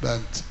hear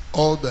that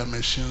all their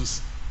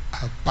machines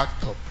are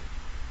packed up.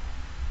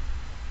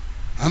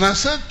 And I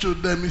said to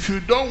them, if you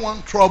don't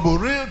want trouble,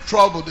 real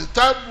trouble, the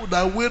type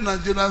that we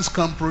Nigerians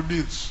can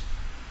produce,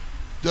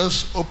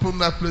 just open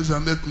that place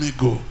and let me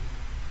go.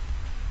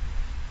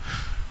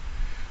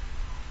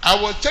 I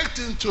was checked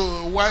into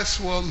a White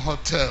Swan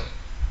hotel.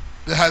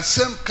 They had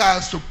sent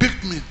cars to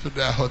pick me to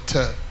their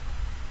hotel.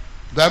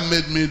 That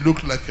made me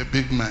look like a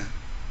big man.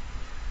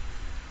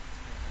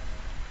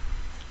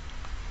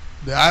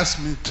 They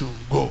asked me to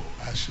go.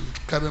 I should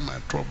carry my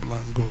trouble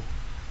and go.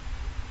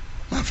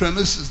 My friend,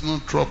 this is no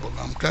trouble.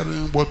 I'm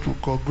carrying what we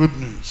call good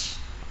news.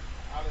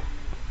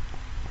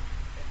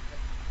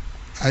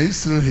 Are you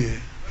still here?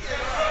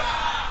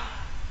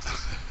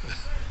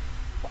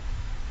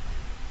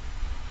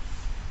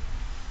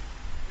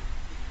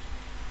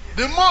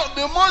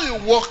 The more you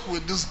walk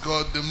with this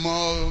God, the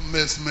more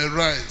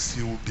mesmerized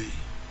you will be.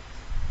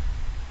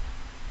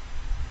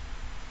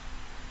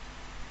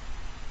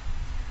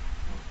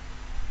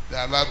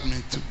 They allowed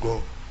me to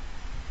go.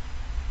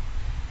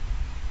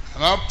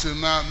 And up till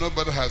now,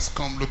 nobody has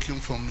come looking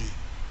for me.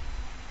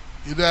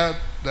 Either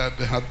that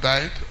they have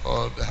died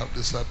or they have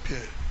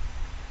disappeared.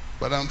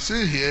 But I'm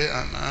still here,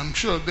 and I'm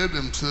sure they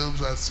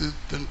themselves are still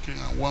thinking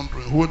and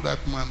wondering who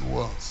that man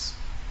was.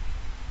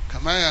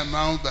 Can I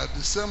announce that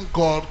the same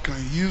God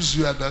can use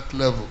you at that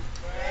level?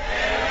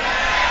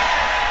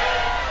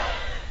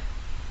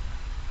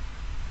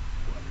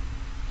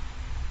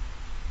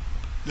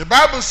 The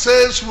Bible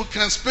says we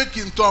can speak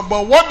in tongues,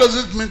 but what does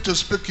it mean to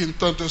speak in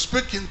tongues? To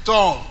speak in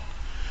tongues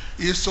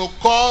is to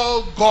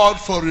call God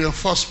for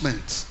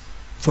reinforcement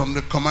from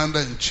the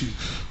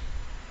commander-in-chief.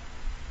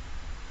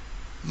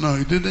 No,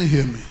 you didn't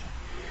hear me.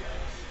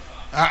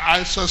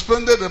 I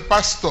suspended a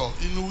pastor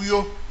in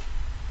Uyo.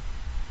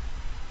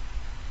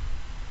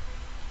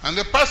 And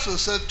the pastor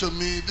said to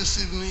me,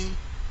 this evening,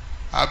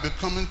 I'll be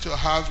coming to your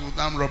house with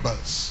armed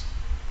robbers.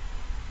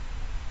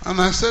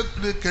 And I said,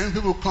 please, can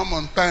people come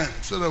on time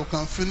so that we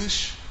can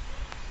finish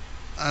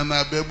and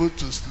I'll be able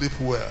to sleep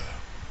well?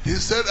 He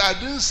said, I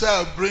didn't say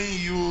I'll bring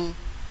you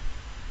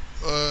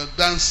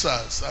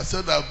dancers. I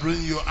said I'll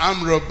bring you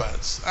armed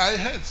robbers. I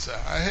heard, sir.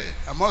 I heard.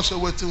 I'm also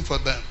waiting for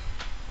them.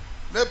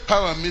 Let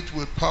power meet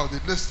with power. The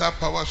lesser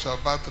power shall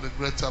battle the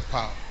greater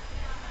power.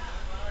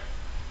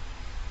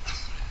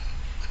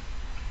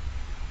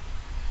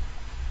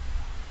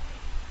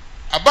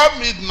 About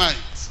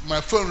midnight, my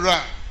phone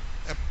rang.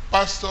 A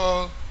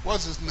pastor,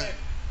 what's his name?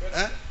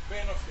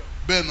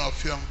 Ben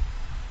of Young.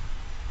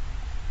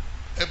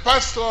 A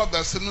pastor of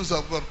the Assemblies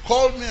of God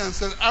called me and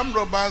said, armed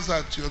robbers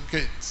at your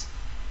gate.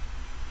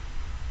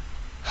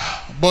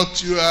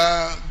 But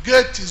your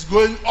gate is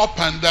going up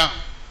and down.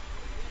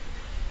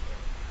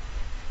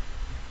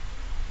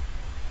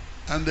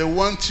 And they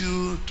want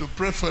you to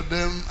pray for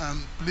them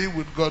and plead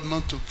with God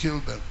not to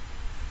kill them.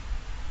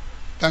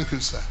 Thank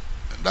you, sir.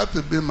 That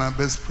will be my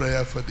best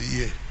prayer for the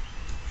year.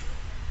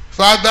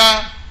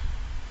 Father,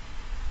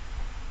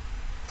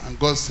 and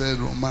God said,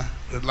 Roma,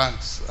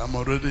 relax, I'm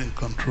already in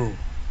control.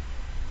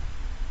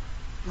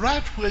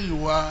 Right where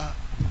you are,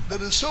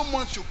 there is so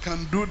much you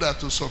can do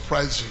that will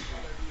surprise you.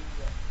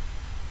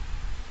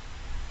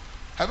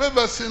 Have you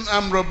ever seen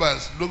armed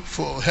robbers look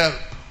for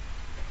help?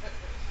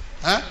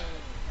 Huh?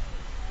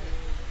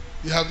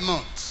 You have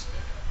not.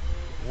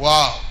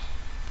 Wow.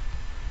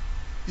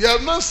 You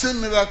have not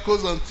seen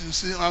miracles until you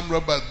see armed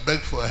robbers beg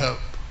for help.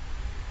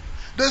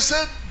 They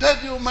said,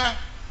 Daddy Omar,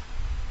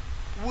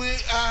 we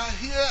are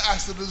here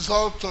as a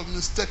result of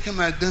mistaken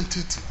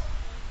identity.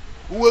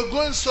 We were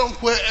going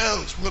somewhere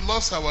else. We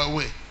lost our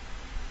way.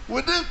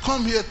 We didn't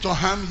come here to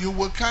harm you.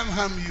 We can't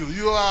harm you.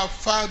 You are our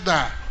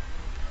Father.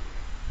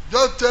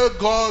 Just tell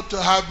God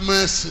to have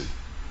mercy.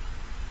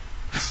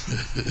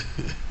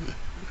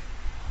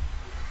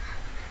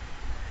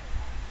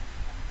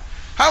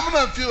 How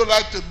many of you would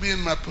like to be in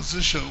my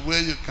position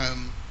where you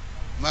can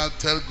now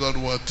tell God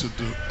what to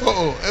do?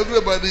 Oh,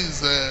 everybody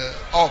is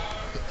up.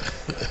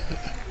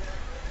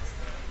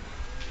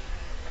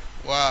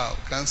 Wow.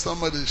 Can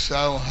somebody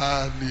shout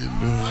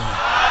hallelujah?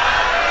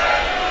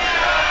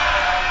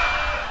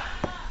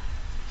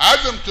 I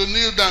asked them to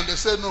kneel down. They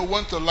said, no,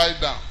 want to lie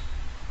down.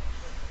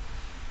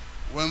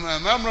 When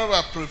an armed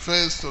robber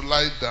prefers to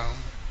lie down,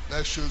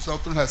 that shows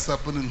something has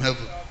happened in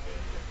heaven.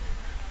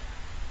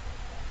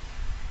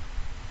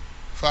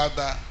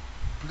 Father,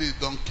 please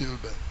don't kill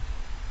them.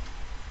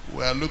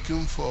 We are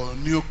looking for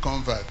new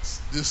converts.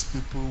 These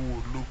people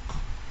will look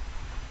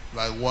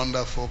like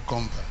wonderful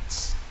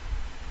converts.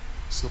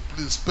 So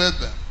please spare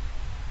them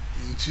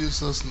in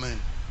Jesus' name.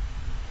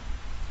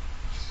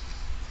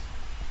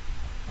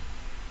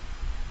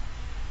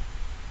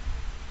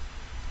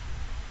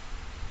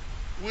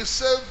 We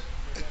serve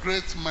a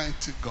great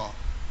mighty God.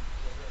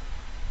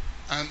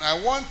 And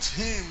I want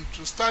him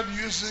to start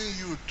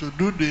using you to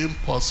do the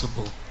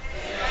impossible.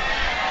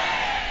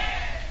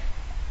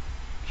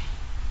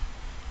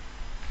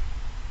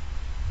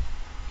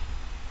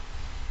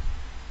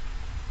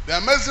 The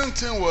amazing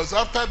thing was,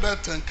 after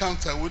that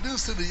encounter, we didn't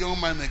see the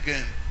young man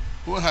again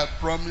who had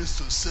promised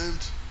to send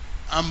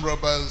armed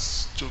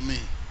robbers to me.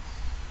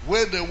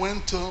 Where they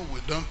went to, we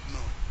don't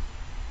know.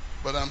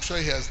 But I'm sure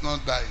he has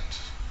not died.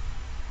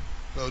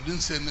 But we didn't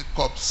see any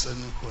corpse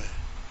anywhere.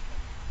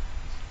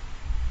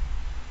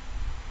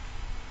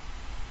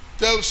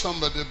 Tell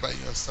somebody by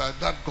your side,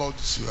 that God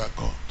is your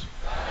God.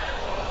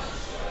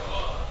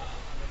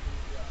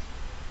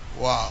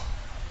 Wow.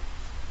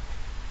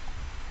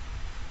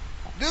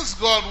 This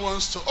God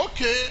wants to,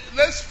 okay,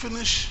 let's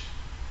finish.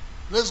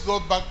 Let's go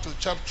back to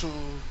chapter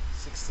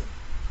 16.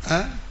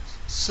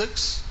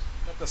 6?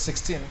 Chapter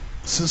 16.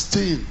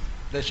 16.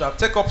 They shall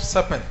take up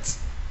serpents.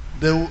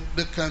 They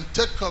can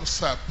take up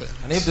serpents.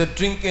 And if they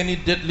drink any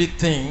deadly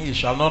thing, it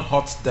shall not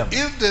hurt them.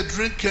 If they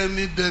drink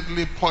any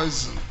deadly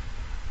poison,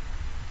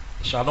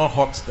 it shall not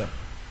hurt them.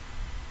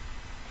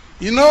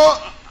 You know,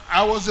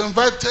 I was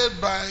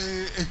invited by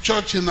a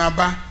church in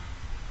Aba.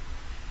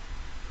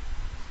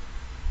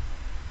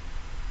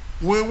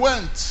 We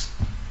went.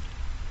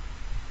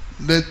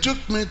 They took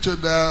me to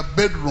the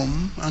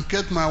bedroom and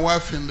kept my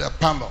wife in the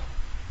parlor.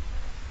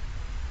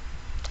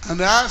 And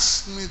they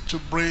asked me to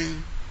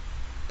bring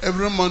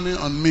every money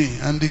on me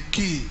and the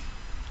key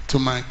to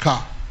my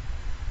car.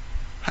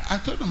 I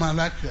told them, I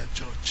like your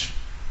church.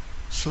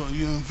 So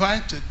you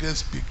invite a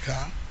guest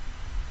speaker,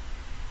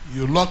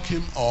 you lock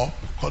him up,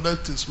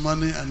 collect his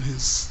money and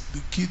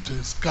the key to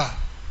his car.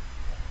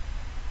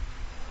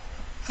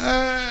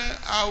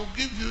 I'll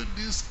give you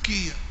this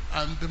key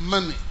and the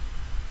money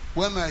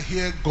when I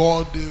hear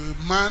God, the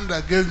man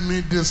that gave me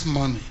this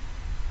money,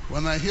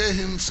 when I hear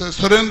him say,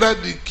 surrender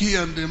the key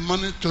and the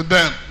money to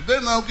them,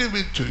 then I'll give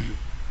it to you.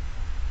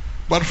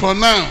 But for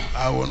now,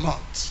 I will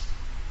not.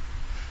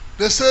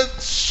 They said,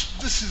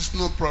 this is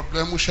no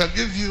problem. We shall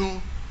give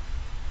you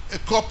a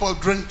cup of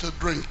drink to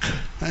drink,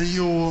 and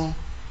you will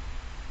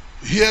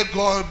hear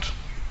God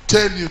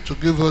tell you to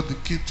give her the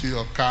key to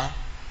your car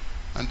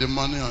and the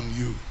money on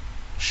you.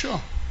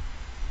 Sure.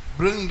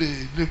 Bring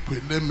the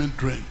liquid, let me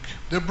drink.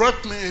 They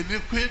brought me a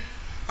liquid,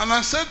 and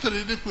I said to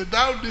the liquid,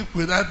 that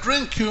liquid, I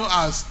drink you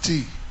as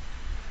tea.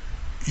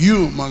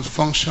 You must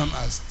function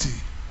as tea.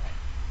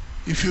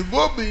 If you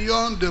go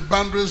beyond the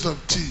boundaries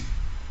of tea,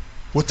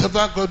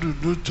 whatever God will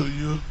do to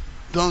you,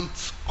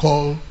 don't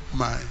call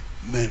my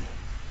name.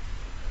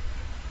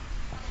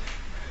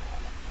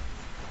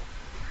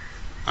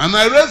 And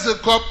I raised the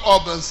cup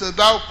up and said,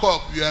 thou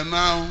cup, you are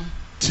now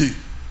tea.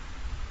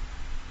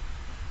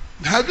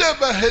 Have you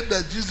ever heard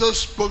that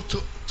Jesus spoke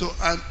to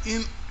an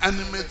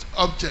inanimate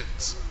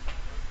object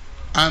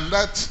and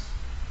that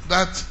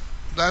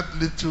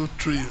little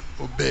tree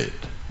obeyed?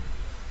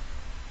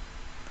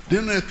 Do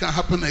you know it can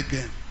happen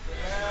again?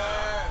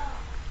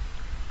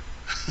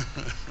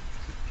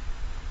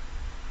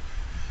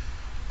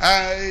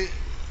 I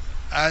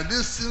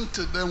listened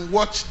to them,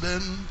 watched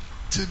them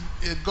till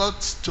it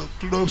got to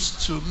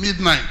close to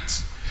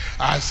midnight.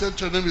 I said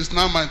to them, it's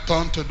now my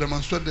turn to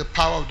demonstrate the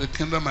power of the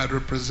kingdom I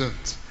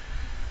represent.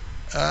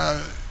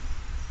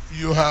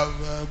 You have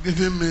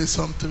given me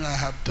something, I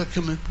have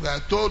taken it. I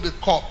told the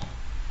cup,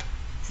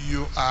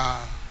 you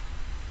are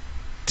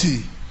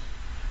tea.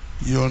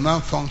 You will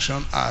now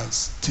function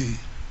as tea.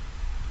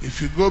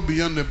 If you go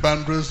beyond the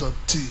boundaries of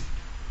tea,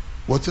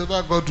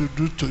 whatever God will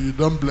do to you,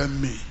 don't blame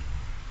me.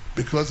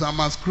 Because I'm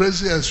as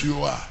crazy as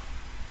you are.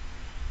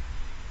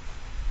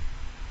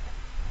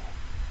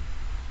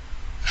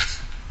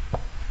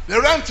 They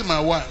ran to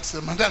my wife and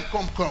said, Madam,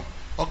 come.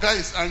 Oga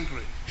is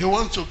angry. He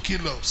wants to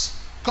kill us.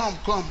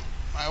 Come.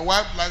 My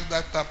wife liked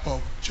that type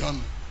of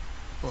journey,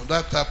 or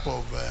that type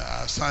of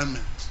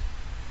assignment.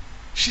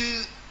 She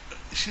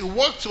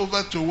walked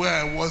over to where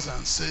I was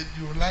and said,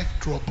 you like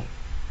trouble.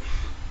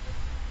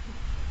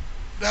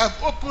 They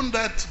have opened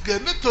that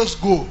gate. Let us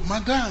go.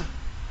 Madam,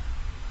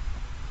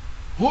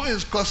 who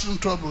is causing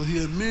trouble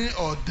here, me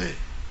or they?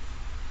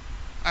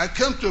 I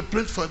came to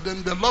preach for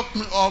them. They locked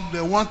me up.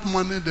 They want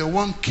money. They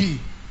want key.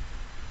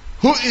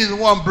 Who is the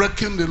one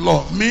breaking the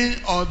law, me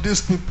or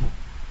these people?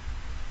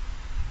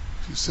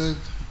 She said,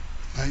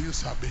 now you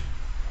sabi.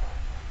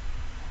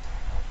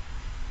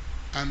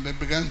 And they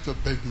began to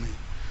beg me.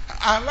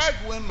 I like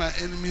when my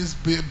enemies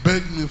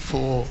beg me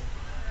for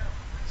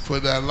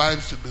their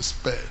lives to be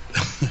spared.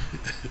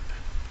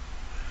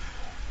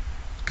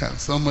 Can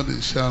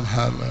somebody shout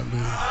hallelujah?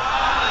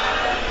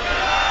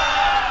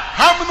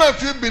 How many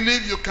of you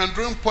believe you can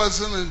drink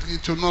poison and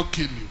it will not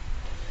kill you?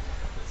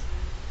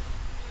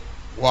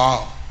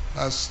 Wow,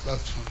 that's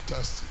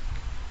fantastic.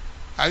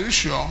 Are you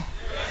sure?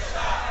 Yes, sir.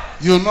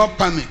 You will not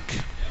panic.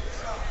 Yes,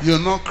 you will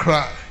not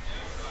cry.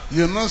 Yes,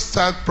 you will not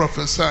start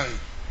prophesying.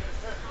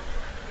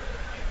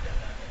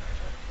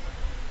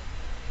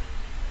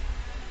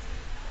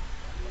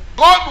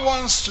 God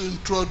wants to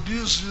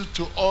introduce you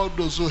to all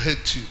those who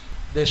hate you.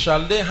 They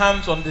shall lay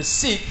hands on the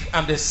sick,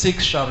 and the sick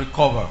shall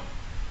recover.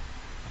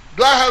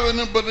 Do I have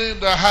anybody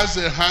that has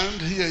a hand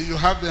here? You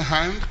have a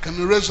hand? Can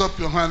you raise up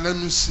your hand? Let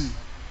me see.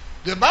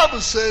 The Bible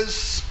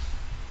says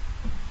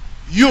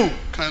you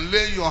can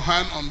lay your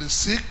hand on the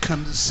sick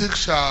and the sick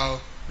shall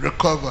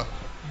recover.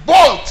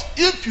 But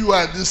if you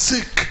are the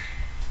sick,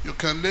 you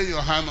can lay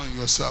your hand on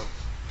yourself,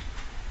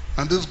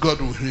 and this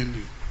God will heal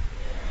you.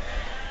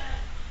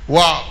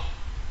 Wow.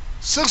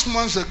 6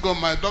 months ago,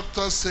 my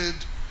doctor said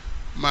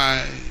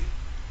my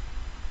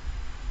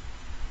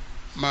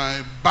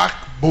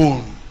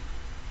backbone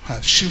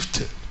has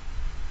shifted.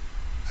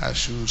 I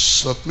should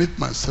submit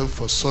myself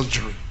for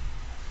surgery,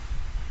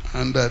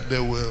 and that they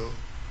will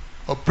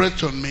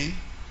operate on me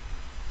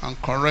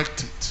and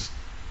correct it.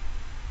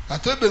 I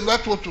told them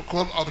that's what we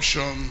call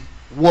option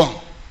 1.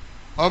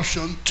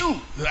 Option 2,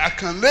 I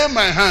can lay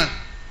my hand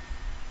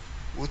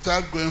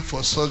without going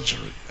for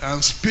surgery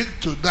and speak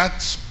to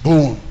that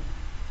bone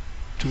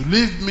to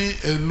leave me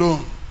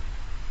alone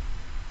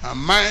and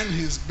mind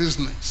his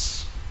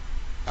business.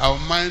 I'll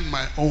mind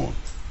my own.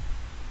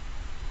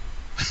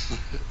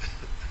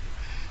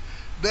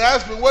 They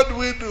asked me, what do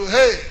we do?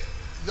 Hey,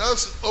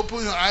 just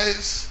open your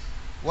eyes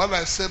while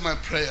I say my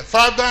prayer.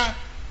 Father,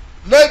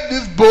 let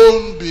this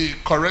bone be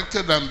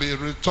corrected and be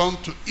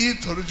returned to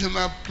its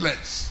original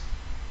place.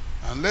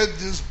 And let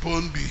this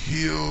bone be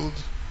healed,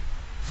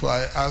 for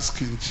I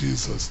ask in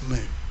Jesus'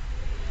 name.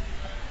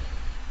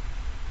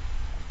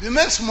 The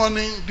next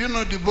morning, do you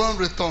know the bone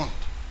returned?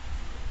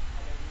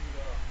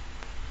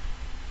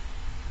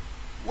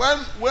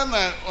 When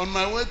I, on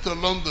my way to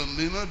London,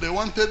 you know, they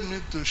wanted me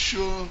to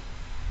show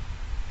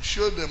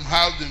them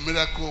how the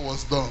miracle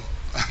was done.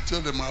 I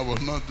told them I will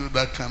not do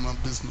that kind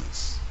of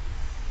business.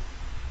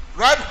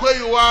 Right where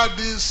you are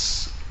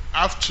this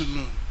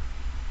afternoon,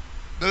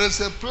 there is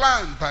a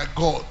plan by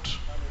God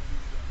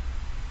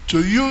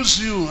to use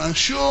you and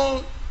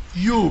show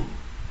you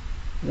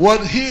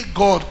what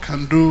God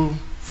can do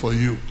for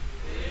you.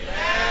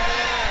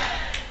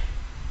 Amen.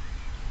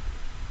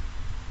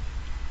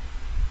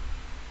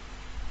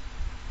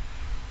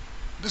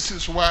 This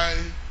is why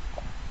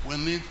we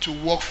need to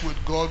walk with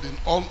God in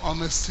all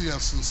honesty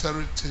and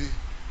sincerity.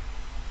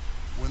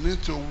 We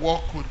need to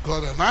walk with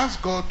God and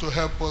ask God to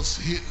help us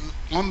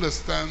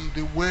understand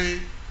the way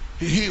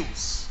He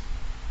heals.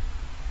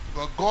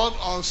 But God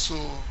also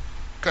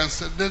can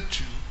sedate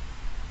you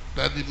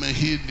that He may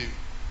heal you.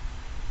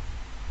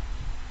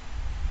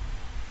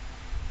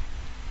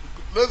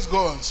 Let's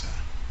go on, sir.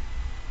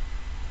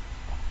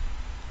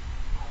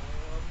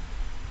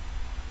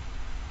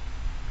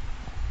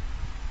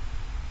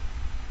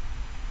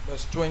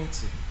 Verse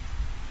 20.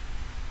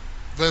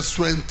 Verse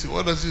 20.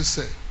 What does it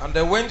say? And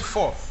they went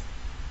forth.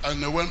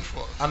 And they went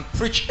forth. And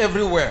preached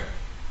everywhere.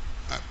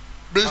 And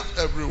preached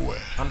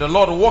everywhere. And the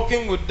Lord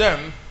walking with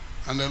them.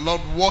 And the Lord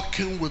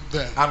walking with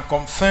them. And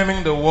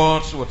confirming the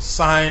words with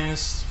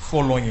signs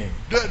following.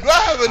 Do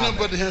I have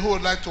anybody here who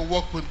would like to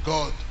walk with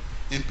God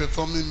in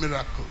performing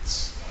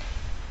miracles?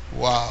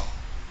 Wow.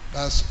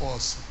 That's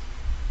awesome.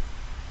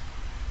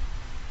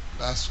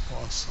 That's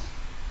awesome.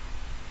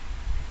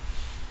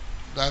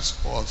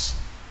 That's awesome.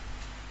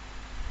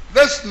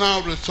 Let's now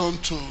return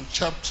to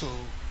chapter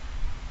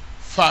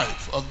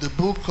 5 of the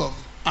book of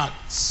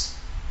Acts.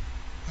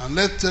 And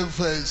let's take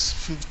verse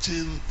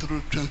 15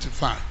 through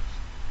 25.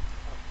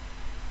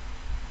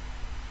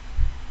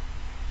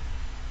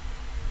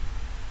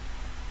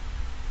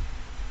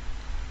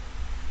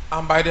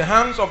 And by the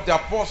hands of the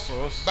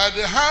apostles,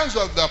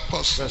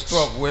 verse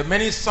 12, were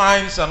many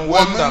signs and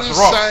wonders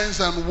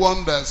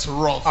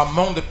wrought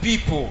among the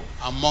people.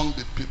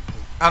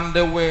 And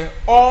they were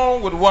all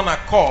with one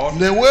accord.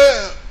 In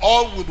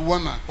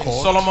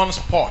Solomon's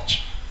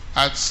porch.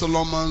 At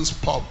Solomon's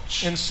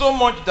porch. In so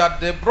much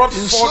that they brought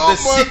forth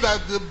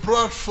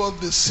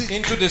the sick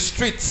into the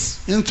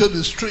streets. And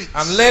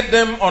laid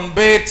them on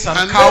beds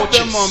and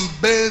couches.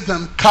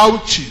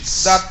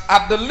 That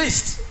at the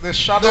least the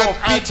shadow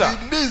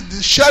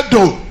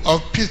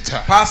of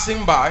Peter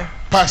passing by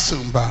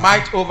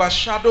might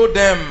overshadow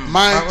them.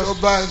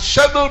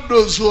 Overshadow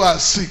those who are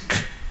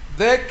sick.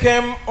 There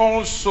came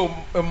also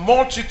a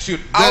multitude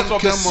out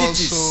of the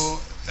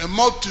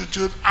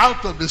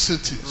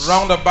cities.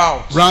 Round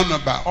about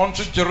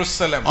unto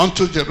Jerusalem.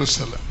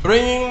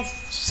 Bringing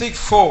sick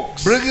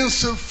folks.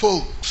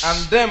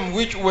 And them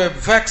which were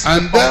vexed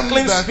with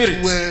unclean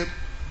spirits.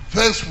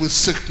 Vexed with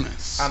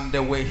sickness. And they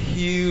were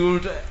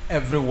healed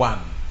everyone.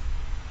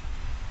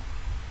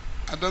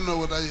 I don't know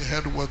whether you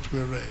heard what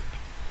we read.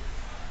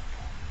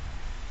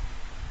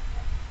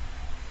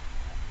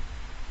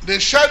 The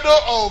shadow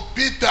of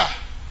Peter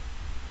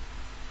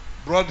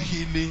brought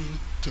healing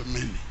to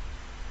many.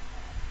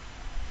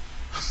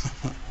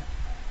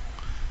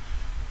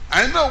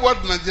 I know what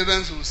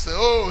Nigerians will say.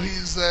 Oh,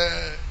 he's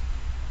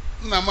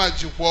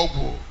Namajikwa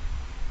Ogwu.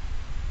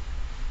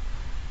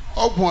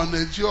 Ogwu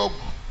na-eji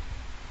ogwu.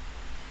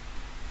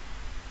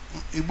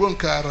 Igbo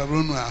nke arara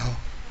unu ahụ.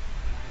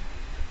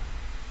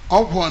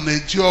 Ogwu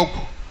na-eji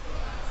ogwu.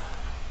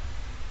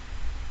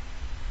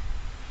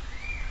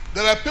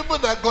 There are people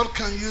that God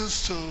can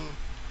use to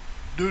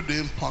do the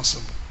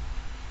impossible.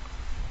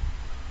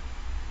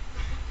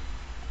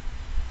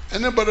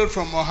 Anybody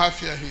from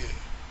Ohafia here?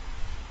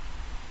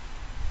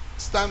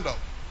 Stand up.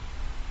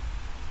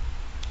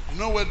 You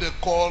know where they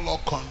call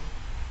Okon?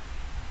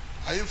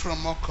 Are you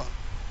from Okon?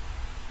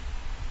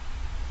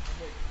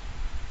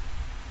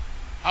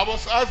 I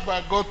was asked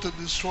by God to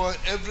destroy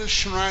every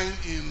shrine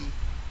in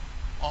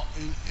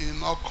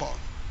Okon.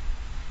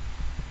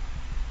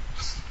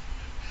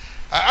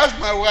 I asked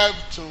my wife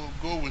to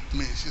go with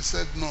me. She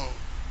said, no,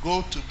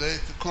 go today.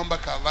 If you come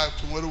back alive,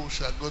 tomorrow we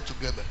shall go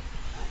together.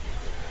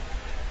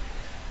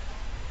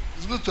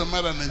 It's good to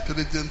marry an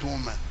intelligent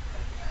woman.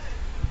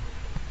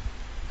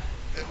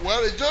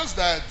 Well, it's just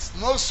that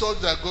no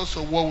soldier goes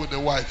to war with a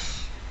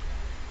wife.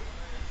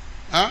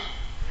 Huh?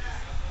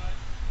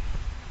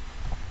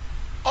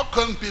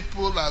 Okon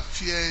people are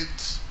feared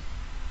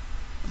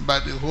by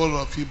the whole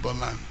of Igbo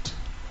land.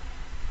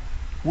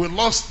 We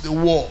lost the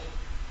war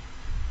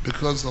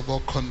because of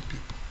Okon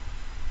people.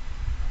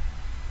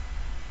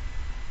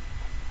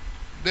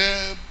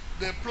 They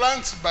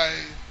plant by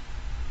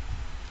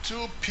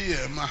 2 p.m.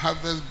 and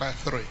harvest by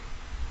 3.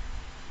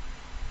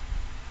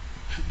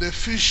 They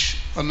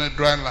fish on a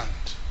dry land.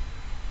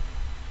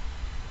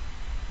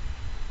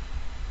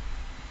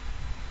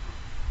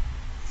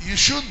 You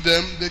shoot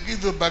them, they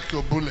give you back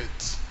your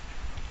bullet.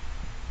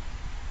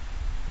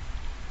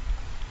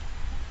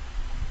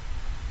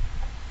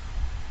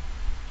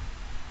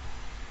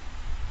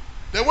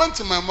 They went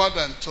to my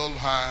mother and told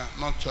her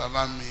not to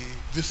allow me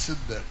visit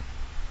them,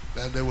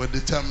 that they were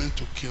determined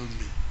to kill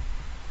me.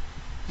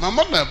 My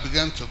mother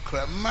began to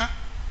cry. Ma,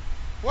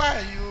 why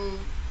are you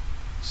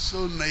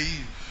so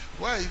naive?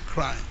 Why are you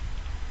crying?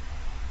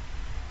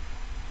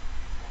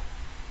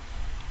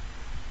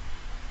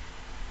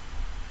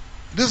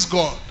 This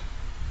God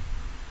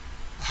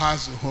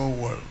has the whole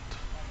world.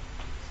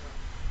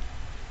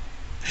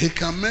 He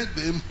can make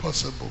the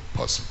impossible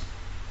possible.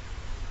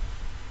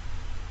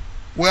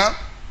 Well,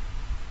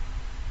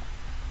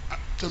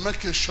 to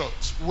make it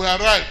short, we are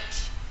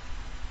right.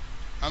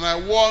 And I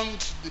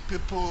want the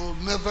people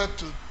never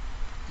to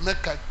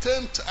make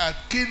attempt at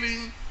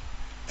killing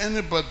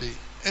anybody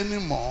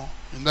anymore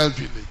in that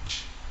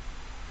village.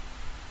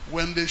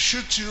 When they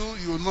shoot you,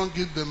 you will not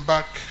give them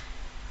back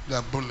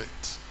their bullet.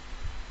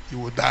 You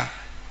will die.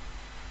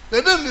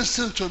 They didn't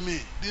listen to me.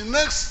 The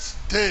next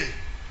day,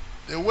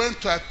 they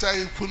went to attack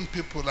Ikun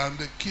people and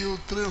they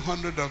killed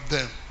 300 of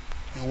them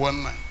in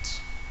one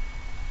night.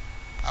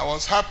 I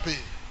was happy.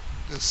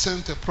 They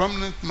sent a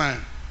prominent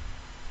man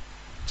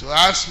to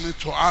ask me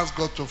to ask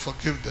God to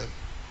forgive them.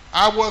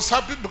 I was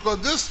happy because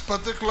this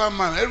particular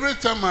man, every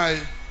time I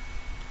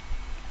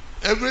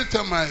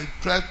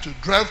tried to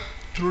drive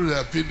through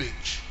their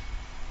village,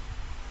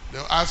 they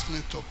asked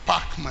me to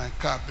park my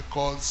car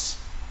because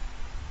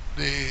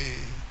the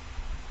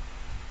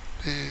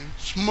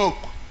smoke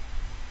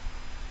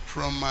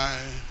from my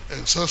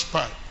exhaust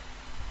pipe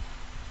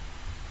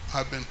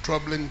had been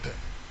troubling them.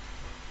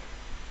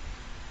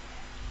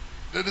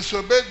 They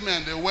disobeyed me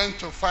and they went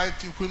to fight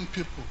Ikun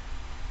people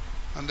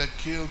and they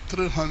killed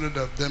 300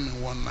 of them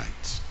in one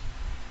night.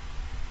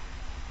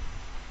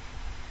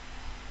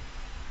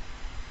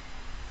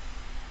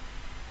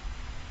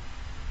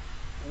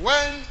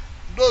 When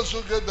those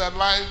who gave their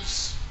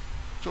lives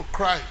to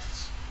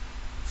Christ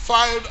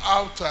filed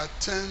out to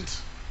attend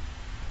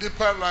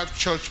Deeper Life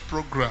Church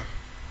program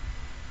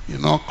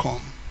in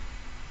Okon,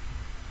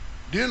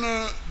 do you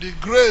know the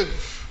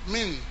grave,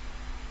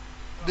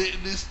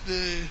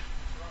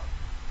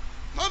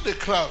 not the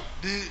cloud,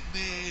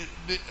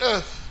 the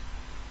earth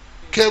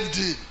caved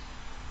in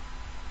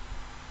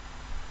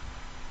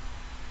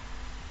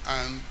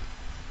and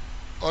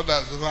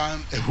others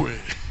ran away.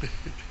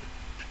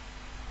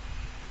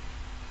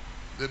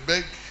 They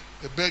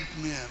begged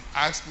me and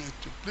asked me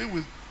to plead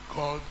with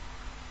God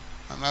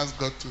and ask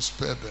God to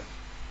spare them.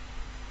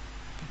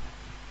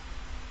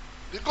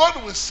 The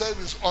God we serve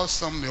is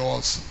awesomely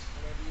awesome.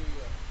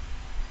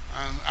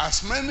 And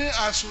as many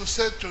as will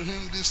say to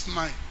him this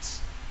night,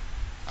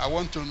 I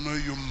want to know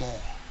you more.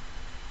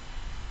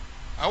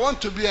 I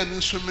want to be an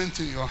instrument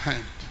in your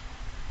hand.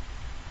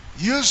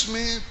 Use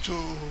me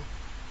to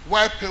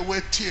wipe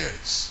away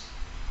tears.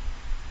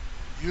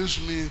 Use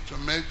me to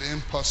make the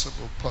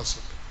impossible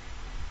possible.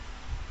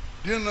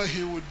 Do you know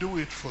he will do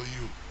it for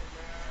you?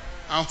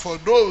 And for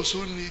those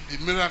who need the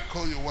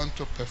miracle you want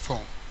to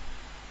perform.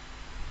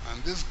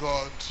 And this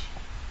God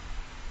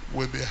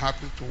will be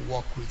happy to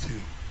walk with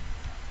you.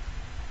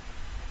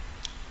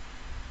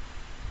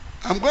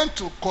 I'm going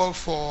to call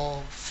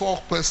for 4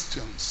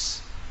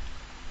 questions.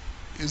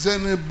 Is there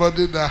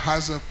anybody that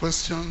has a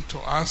question to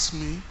ask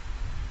me?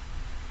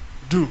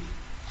 Do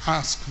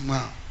ask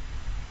now.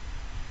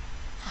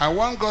 I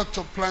want God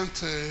to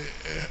plant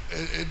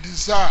a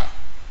desire,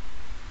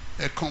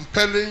 a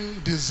compelling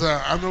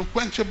desire, an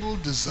unquenchable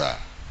desire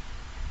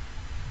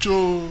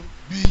to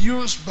be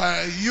used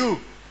by you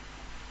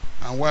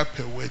and wipe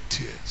away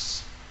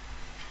tears.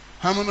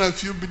 How many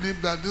of you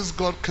believe that this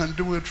God can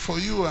do it for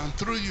you and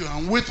through you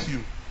and with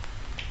you?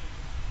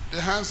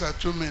 The hands are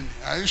too many.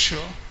 Are you sure?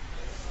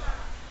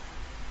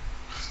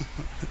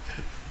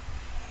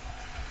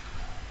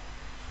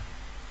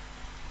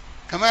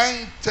 Can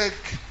I take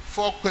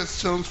 4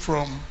 questions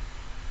from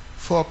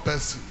 4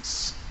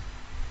 persons?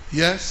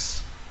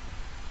 Yes?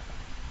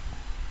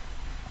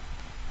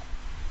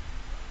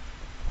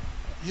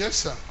 Yes,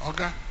 sir.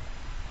 Okay.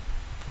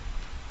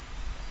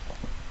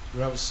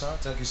 Bravo, sir.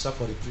 Thank you, sir,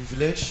 for the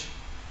privilege.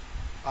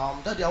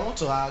 Daddy, I want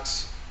to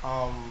ask,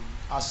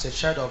 as a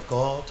child of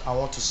God, I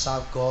want to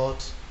serve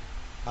God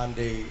and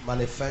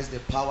manifest the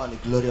power and the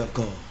glory of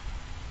God.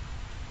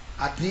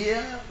 Are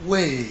there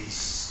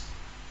ways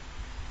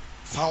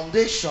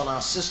foundation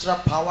ancestral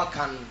power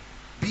can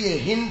be a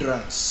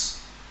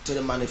hindrance to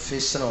the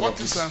manifestation of What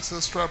this? is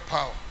ancestral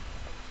power?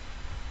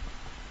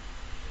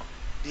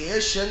 The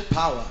ancient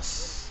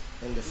powers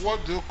in the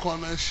What do you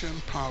call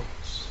ancient powers?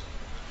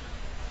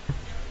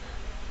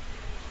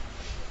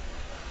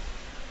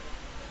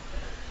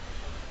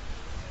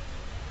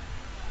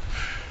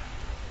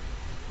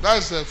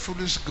 That's a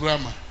foolish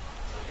grammar.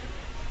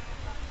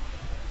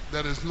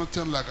 There is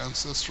nothing like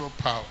ancestral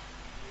power.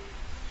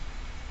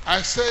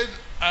 I said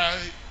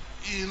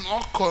in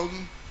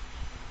Okon,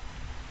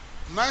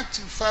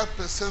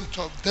 95%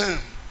 of them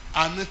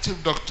are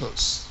native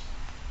doctors.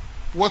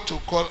 What to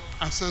call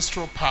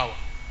ancestral power.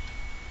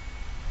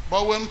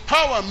 But when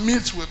power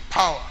meets with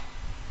power,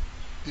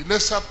 the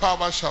lesser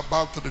power shall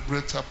bow to the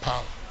greater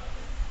power.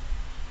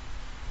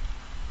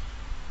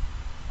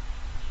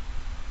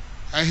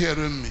 Are you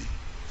hearing me?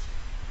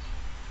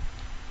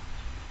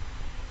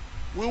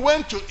 We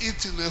went to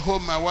eat in the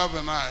home, my wife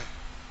and I,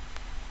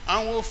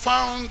 and we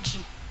found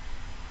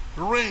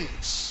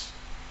rings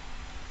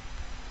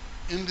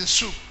in the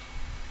soup.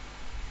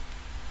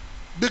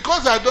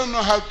 Because I don't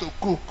know how to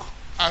cook,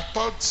 I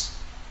thought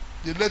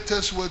the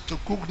latest way to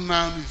cook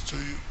now is to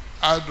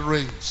add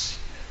rings.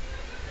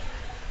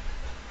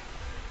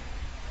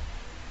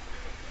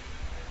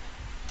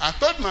 I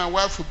thought my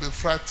wife would be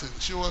frightened.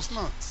 She was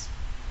not.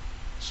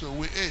 So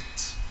we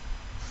ate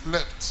and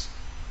left.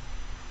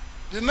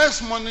 The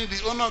next morning,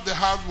 the owner of the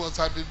house was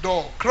at the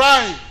door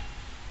crying.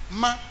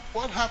 Ma,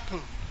 what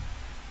happened?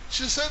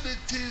 She said,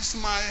 it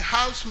is my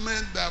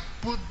housemaid that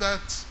put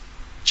that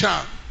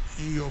charm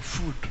in your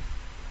food.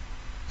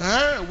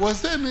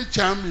 Was there any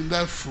charm in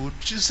that food?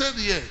 She said,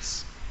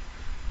 yes.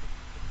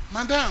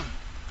 Madam,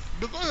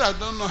 because I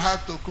don't know how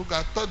to cook,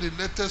 I thought the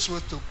latest way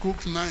to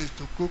cook now is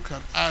to cook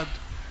and add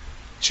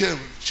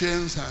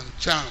chains and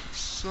charms.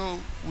 So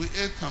we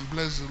ate and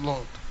blessed the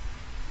Lord.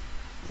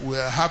 We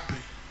are happy.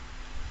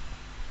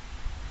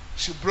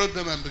 She brought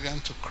them and began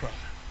to cry.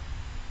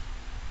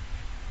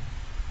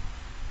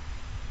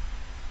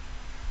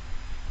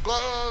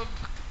 God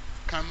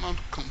cannot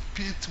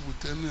compete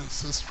with any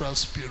ancestral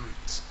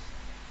spirit.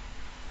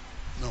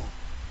 No.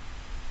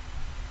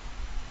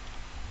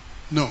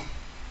 No.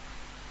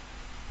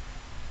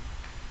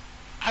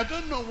 I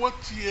don't know what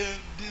year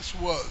this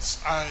was.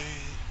 I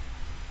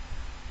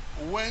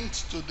went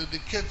to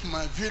dedicate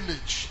my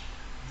village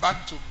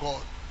back to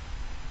God.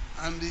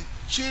 And the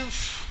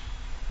chief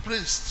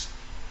priest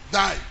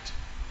died.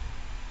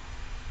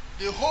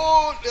 The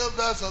whole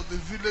elders of the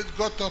village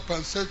got up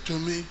and said to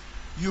me,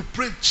 you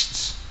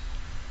preached,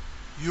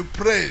 you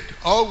prayed.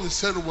 All we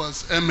said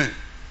was, amen.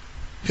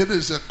 Here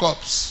is a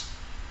corpse.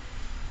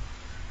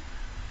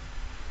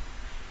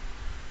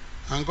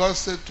 And God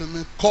said to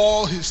me,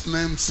 call his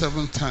name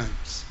 7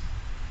 times.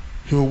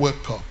 He will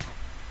wake up.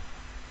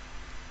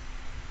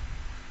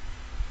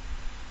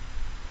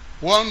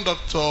 One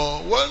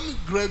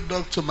great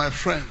doctor, my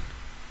friend,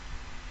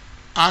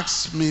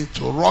 asked me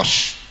to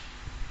rush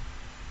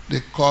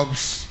the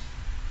corpse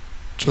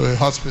to a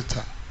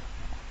hospital.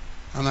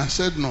 And I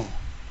said no.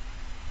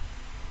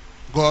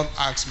 God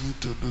asked me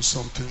to do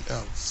something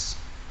else.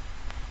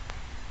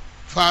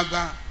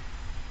 Father,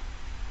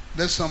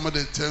 let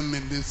somebody tell me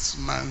this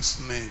man's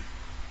name.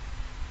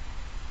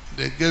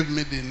 They gave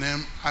me the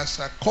name. As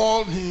I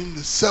called him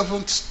the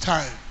 7th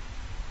time,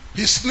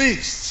 he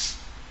sneezed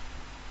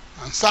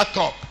and sat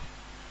up.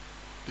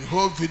 The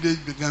whole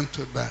village began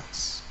to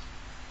dance.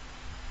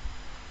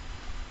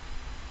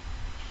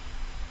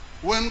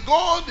 When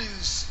God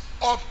is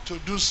up to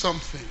do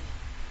something,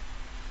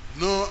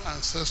 no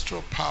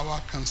ancestral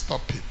power can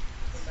stop him.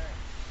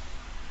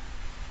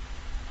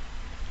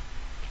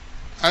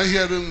 Are you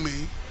hearing me?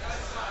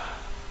 Yes,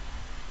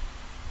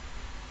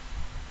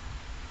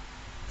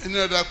 sir. Any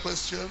other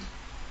question?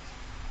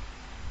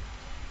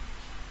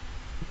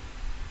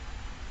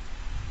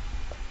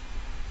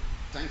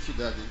 Thank you,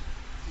 Daddy.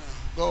 Yeah,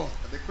 go.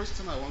 The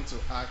question I want to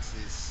ask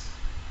is,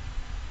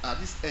 at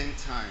this end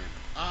time,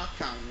 how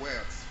can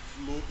wealth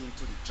flow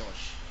into the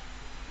church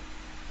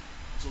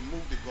to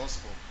move the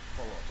gospel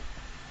forward?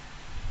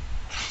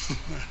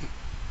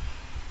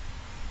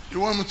 You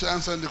want me to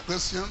answer the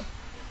question?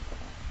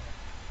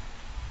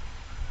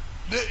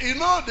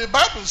 The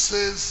Bible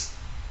says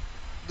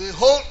the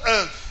whole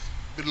earth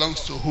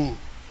belongs to who?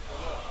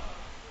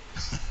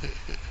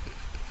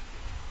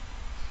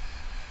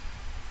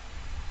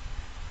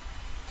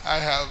 I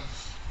have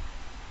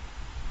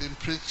been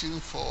preaching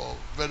for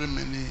very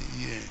many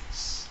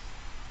years.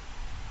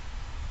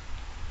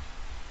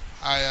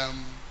 I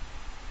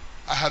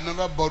had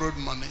never borrowed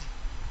money.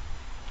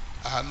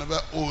 I had never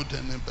owed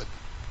anybody.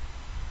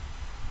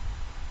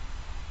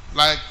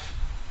 Like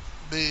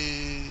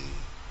the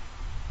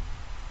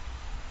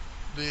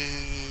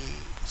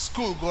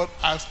school God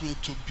asked me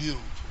to build.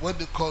 What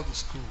they call the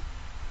school?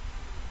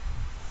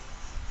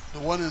 The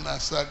one in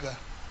Asaga.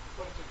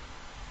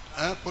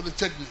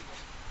 Polytechnic.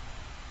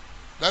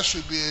 That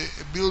should be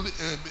a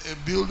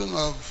building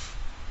of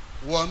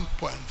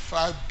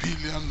 1.5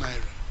 billion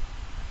naira.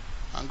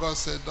 And God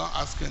said, don't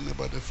ask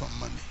anybody for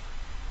money.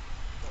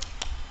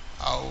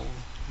 I'll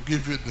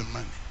give you the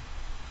money.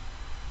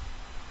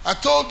 I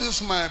told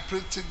this my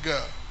pretty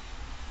girl.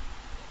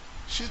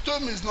 She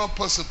told me it's not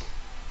possible.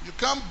 You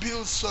can't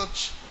build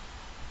such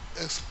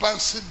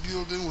expensive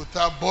building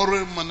without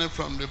borrowing money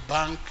from the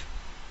bank,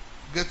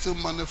 getting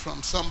money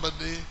from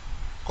somebody,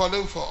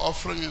 calling for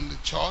offering in the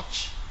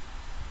church.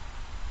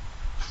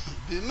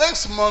 The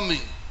next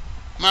morning,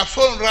 my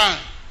phone rang.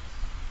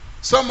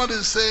 Somebody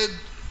said,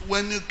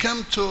 when you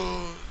came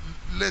to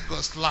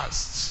Lagos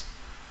last,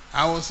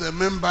 I was a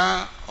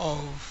member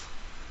of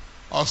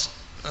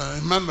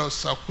Emmanuel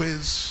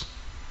Sakwe's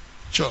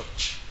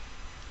church.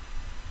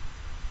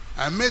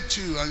 I met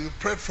you and you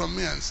prayed for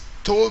me and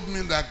told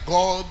me that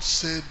God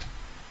said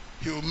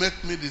he will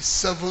make me the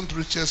 7th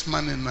richest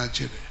man in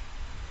Nigeria.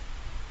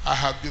 I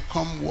have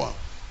become one.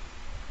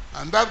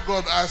 And that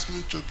God asked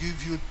me to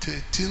give you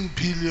 13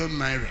 billion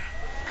naira.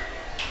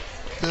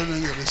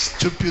 Telling you're a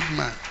stupid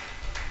man.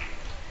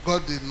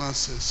 God did not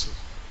say so.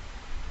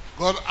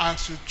 God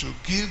asked you to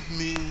give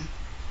me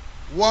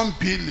 1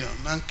 billion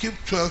and keep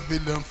 12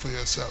 billion for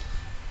yourself.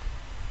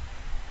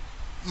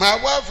 My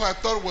wife, I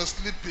thought was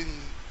sleeping,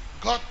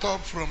 got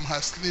up from her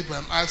sleep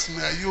and asked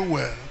me, are you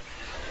well?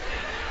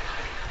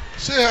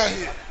 See her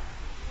here.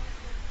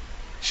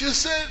 She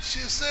said,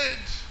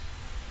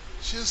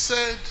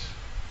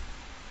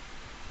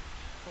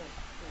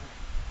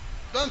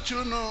 do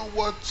you know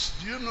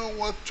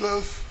what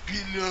 12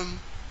 billion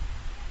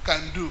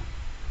can do?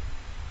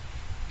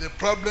 The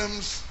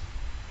problems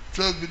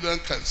 12 billion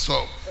can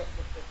solve.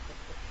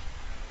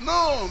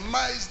 No,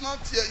 it's not,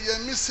 you're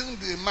missing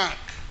the mark.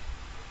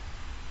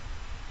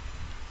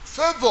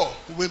 Favor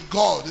with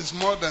God is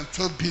more than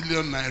 12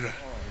 billion naira.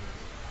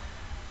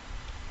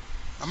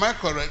 Am I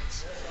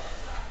correct?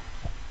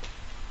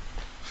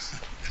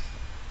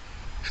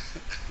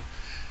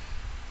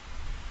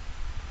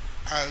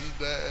 And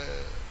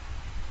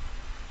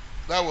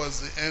that was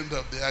the end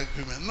of the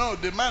argument. No,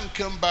 the man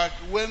came back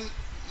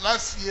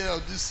last year or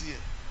this year,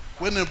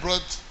 when he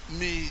brought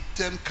me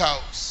 10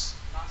 cows.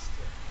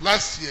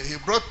 Last year, he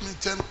brought me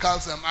 10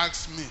 cows and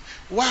asked me,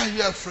 why are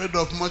you afraid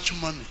of much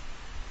money?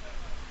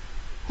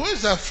 Who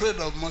is afraid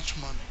of much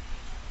money?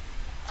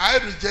 I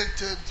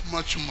rejected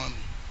much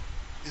money.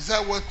 Is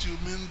that what you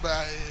mean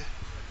by,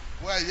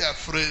 why are you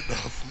afraid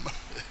of money?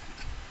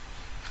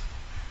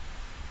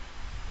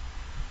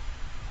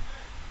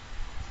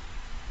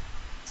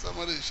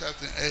 Somebody is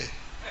shouting, hey.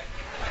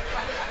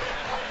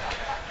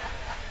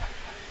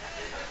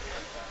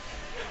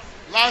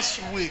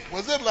 Last week,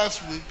 was it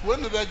last week?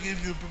 When did I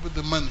give you people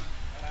the money?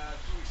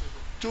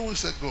 2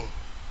 weeks ago.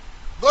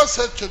 God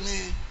said to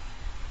me,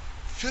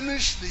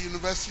 finish the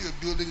university you're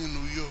building in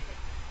New York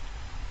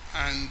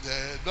and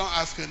don't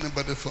ask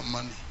anybody for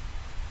money.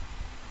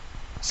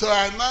 So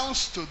I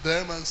announced to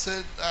them and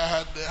said I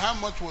had, how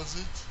much was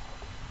it?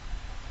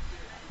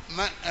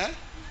 90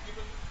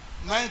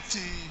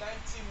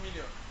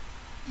 million.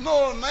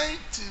 No,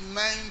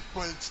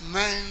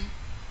 99.9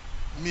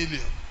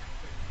 million.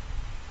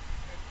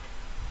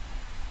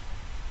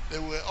 They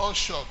were all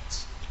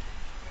shocked.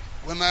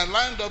 When I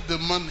lined up the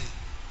money,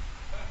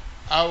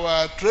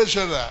 our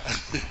treasurer,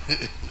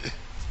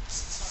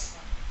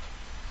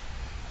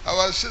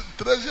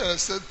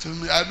 said to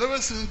me, I've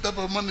never seen that type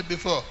of money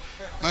before.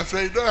 My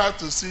friend, you don't have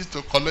to see it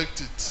to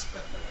collect it.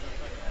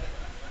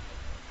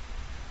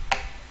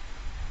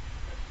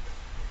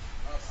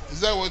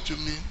 Is that what you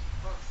mean?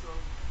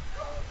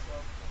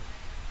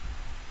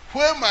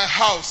 Where my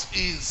house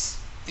is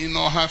in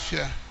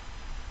Ohafia,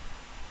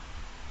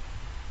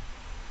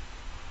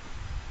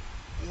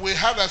 we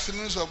had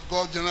Assemblies of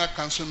God General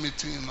Council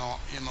meeting in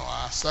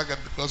our saga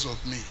because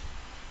of me.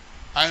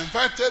 I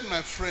invited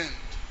my friend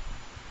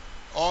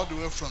all the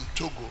way from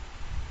Togo,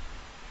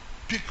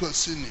 Pico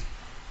Sini.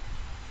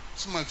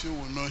 Some of you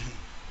will know him.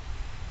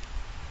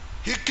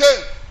 He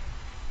came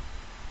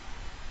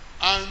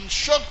and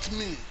shocked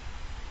me.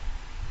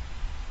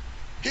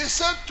 He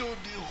said to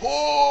the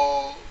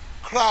whole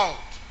crowd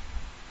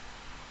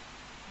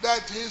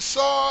that he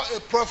saw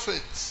a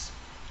prophet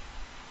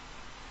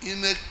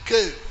in a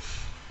cave.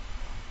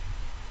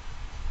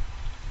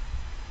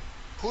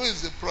 Who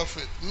is the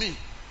prophet? Me.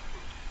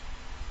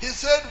 He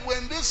said,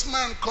 when this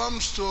man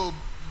comes to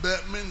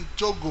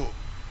Togo,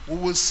 we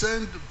will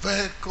send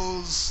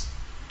vehicles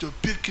to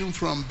pick him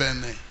from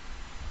Benin.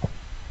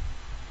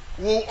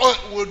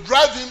 We'll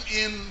drive him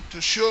in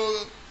to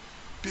show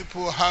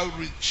people how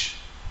rich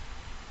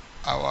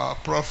our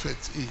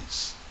prophet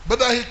is. But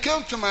then he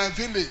came to my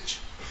village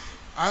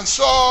and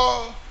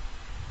saw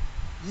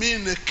me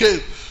in a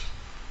cave.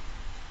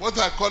 What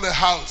I call a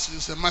house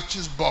is a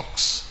matches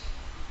box.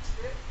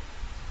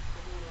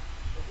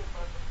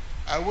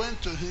 I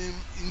went to him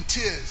in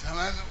tears and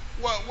I said,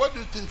 what do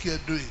you think you're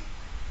doing?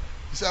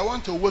 He said, I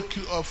want to wake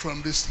you up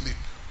from this sleep.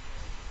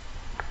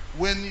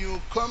 When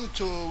you come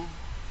to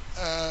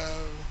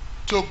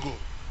Togo.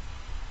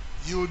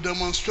 You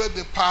demonstrate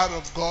the power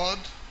of God.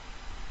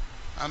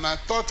 And I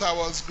thought I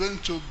was going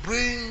to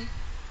bring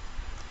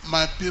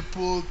my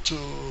people to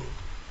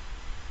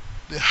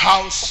the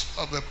house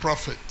of a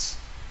prophet,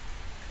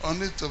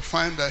 only to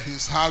find that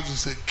his house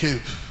is a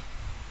cave.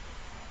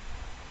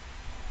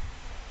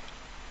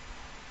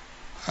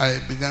 I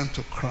began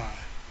to cry.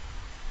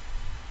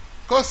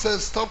 God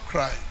says, stop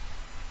crying.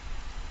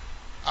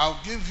 I'll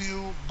give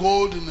you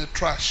gold in the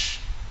trash.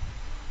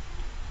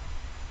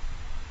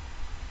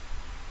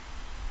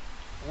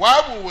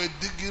 While we were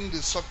digging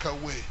the sock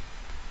away,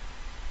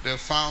 they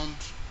found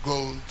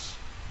gold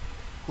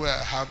where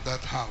I have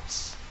that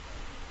house.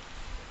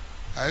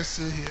 Are you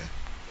still here?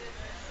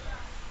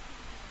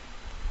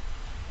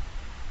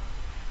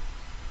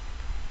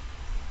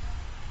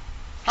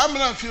 How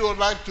many of you would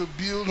like to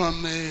build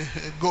on a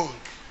gold?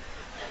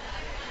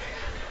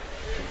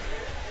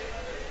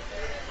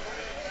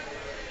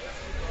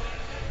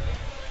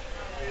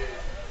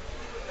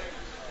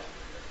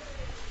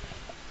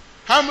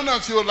 How many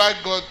of you would like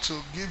God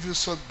to give you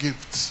such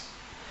gifts?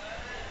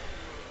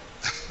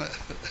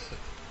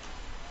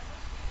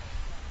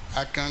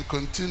 I can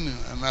continue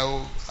and I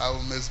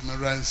will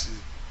mesmerize you.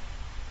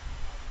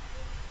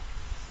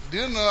 Do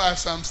you know,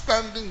 as I'm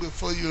standing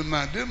before you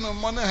now, do you know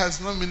money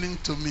has no meaning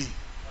to me?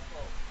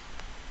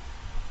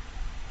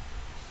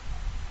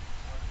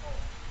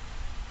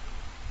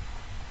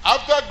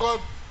 After God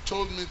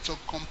told me to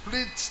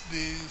complete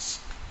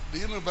the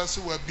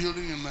university we're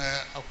building in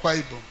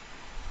Akwa Ibom,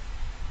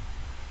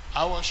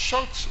 I was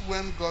shocked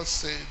when God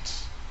said,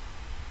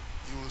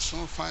 you will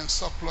soon find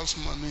surplus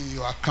money in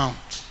your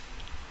account.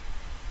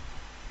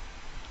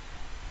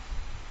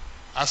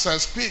 As I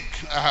speak,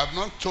 I have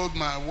not told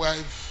my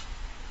wife,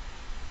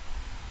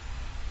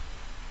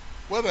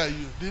 where are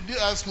you? Did you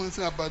ask me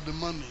anything about the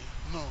money?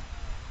 No.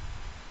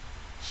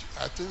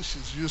 I think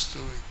she's used to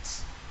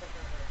it.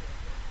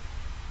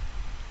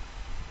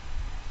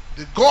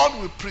 The God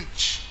we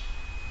preach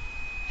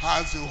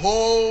has the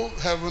whole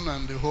heaven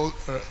and the whole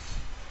earth.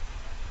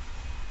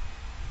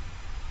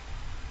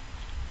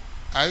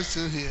 Are you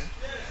still here?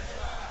 Yes,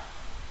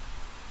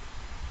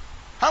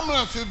 how many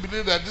of you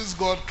believe that this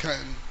God can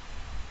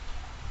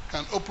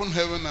open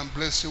heaven and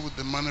bless you with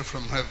the money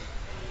from heaven?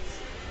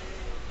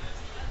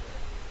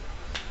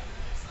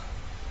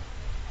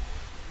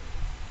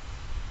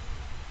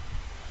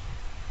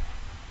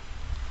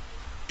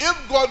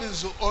 If God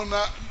is the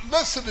owner,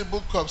 let's see the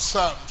book of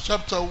Psalms,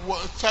 chapter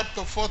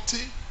 40.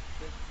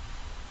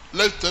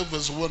 Let's take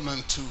verse 1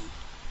 and 2.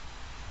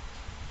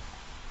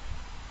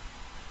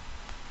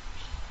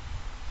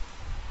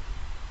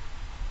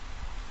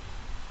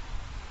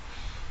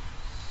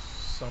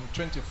 Psalm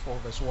 24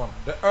 verse 1.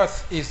 The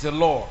earth is the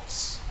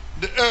Lord's.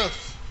 The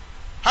earth.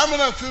 How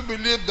many of you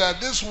believe that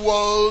this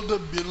world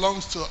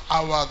belongs to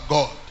our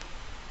God?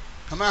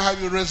 Can I have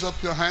you raise up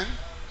your hand?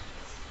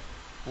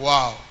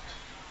 Wow.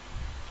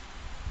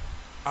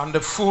 And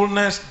the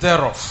fullness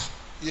thereof.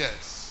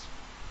 Yes.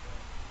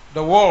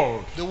 The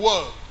world. The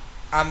world.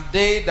 And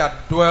they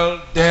that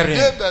dwell therein. And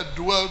they that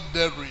dwell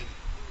therein.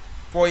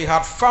 For he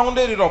had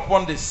founded it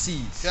upon the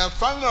seas. He had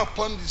founded it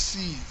upon the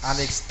seas. And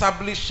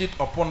established it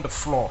upon the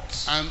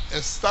floods. And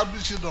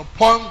established it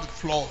upon the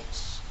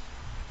floods.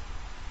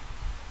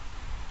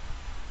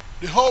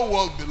 The whole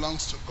world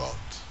belongs to God,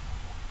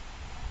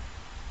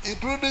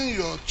 including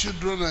your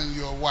children and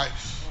your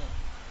wife.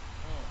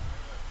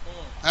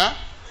 Huh?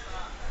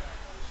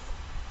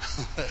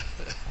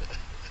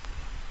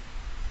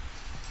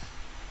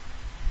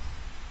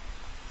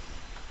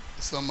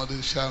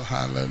 Somebody shout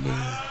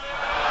hallelujah.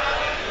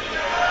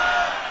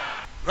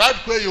 Right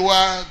where you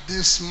are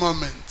this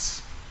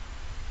moment,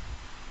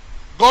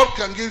 God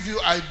can give you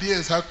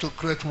ideas how to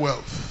create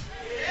wealth.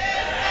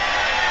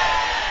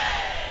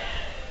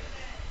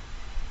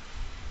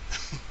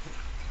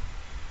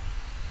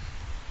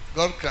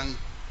 God can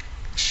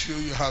show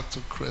you how to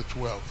create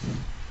wealth.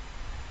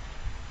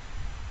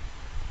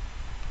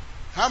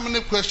 How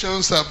many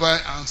questions have I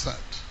answered?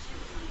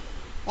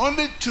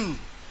 Only 2.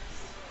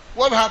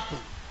 What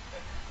happened?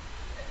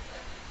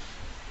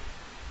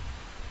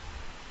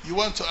 You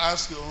want to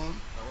ask your own?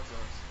 I want to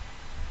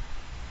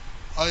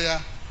ask. Oh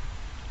yeah?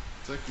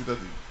 Thank you,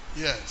 Daddy.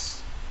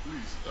 Yes.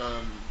 Please,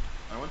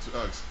 I want to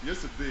ask.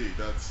 Yesterday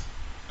that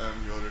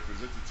your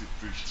representative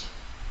preached,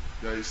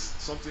 there is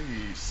something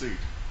he said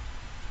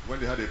when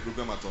they had a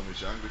program at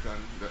Onisha Anglican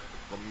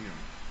Communion.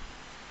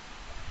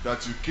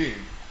 That you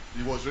came,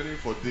 it was raining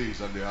for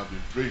days and they have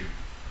been praying.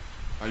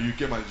 And you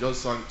came and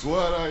just sang,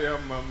 Tuaraya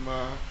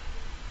Mama,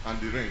 and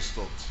the rain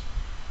stopped.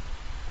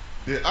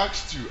 They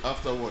asked you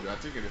afterward, I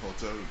think in the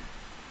hotel room,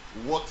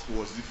 what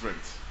was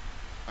different.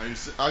 And you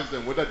asked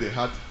them whether they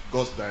had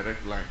God's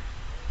direct line,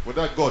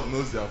 whether God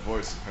knows their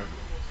voice in heaven.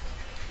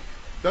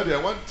 Daddy,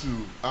 I want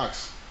to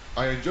ask,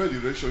 I enjoy the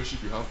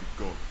relationship you have with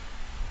God.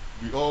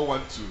 We all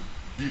want to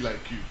be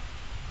like you.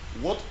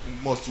 What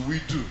must we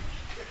do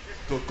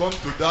to come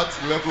to that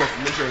level of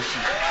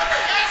relationship?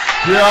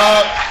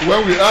 Here,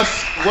 when we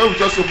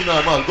just open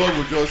our mouth, God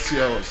will just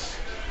hear us.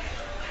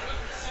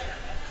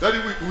 Daddy,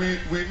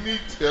 we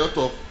need a lot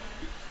of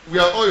We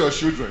are all your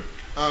children,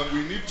 and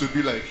we need to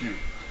be like you.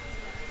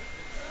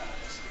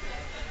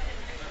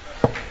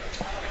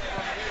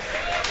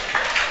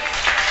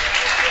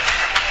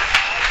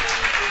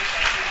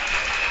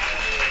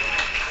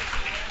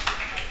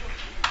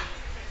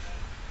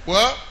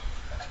 Well,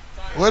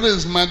 where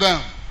is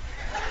Madam?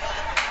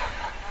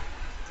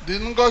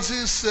 Did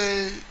Ngozi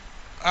say,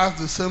 ask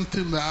the same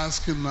thing they're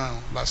asking now,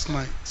 last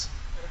night?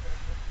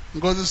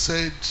 Ngozi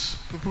said,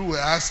 people were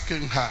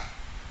asking her,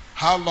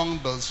 how long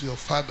does your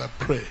father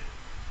pray?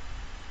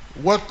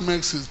 What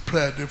makes his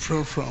prayer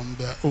different from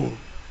their own?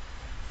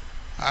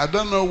 I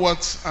don't know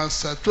what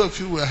answer. Two of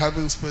you were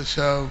having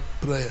special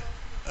prayer.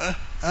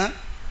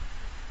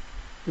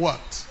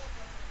 What?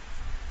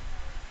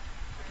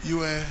 You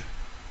were...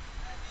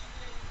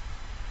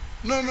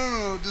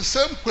 No. The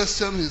same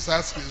question he's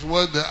asking is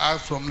what they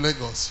asked from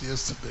Lagos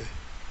yesterday.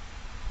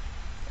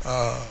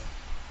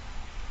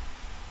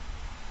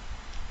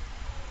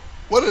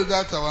 What is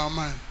that our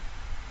mind?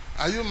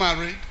 Are you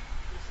married?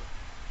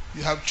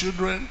 You have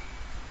children?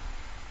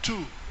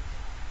 2.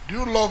 Do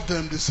you love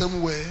them the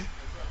same way?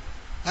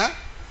 Huh?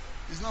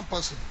 It's not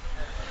possible.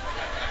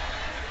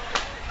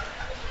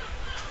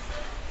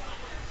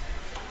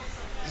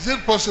 Is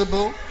it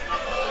possible?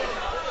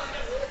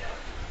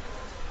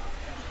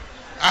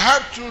 I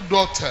have 2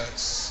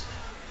 daughters.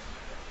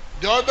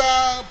 The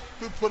other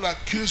people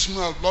accuse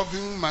me of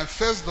loving my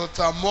first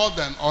daughter more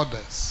than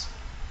others.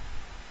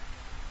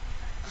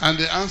 And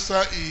the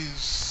answer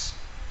is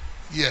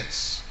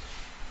yes.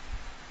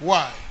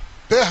 Why?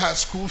 Pay her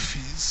school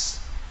fees,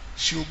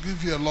 she will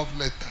give you a love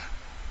letter.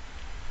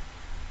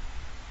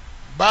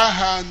 Buy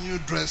her new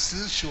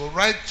dresses, she will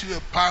write you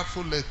a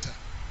powerful letter.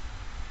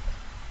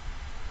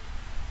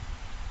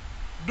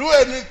 Do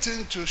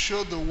anything to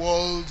show the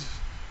world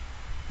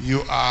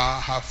you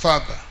are her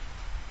father.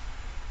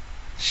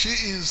 She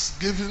is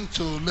given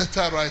to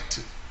letter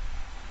writing.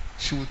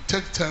 She will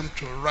take time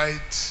to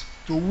write,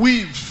 to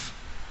weave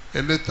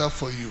a letter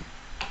for you.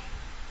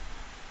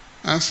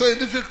 And so it's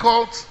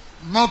difficult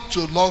not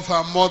to love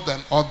her more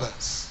than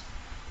others,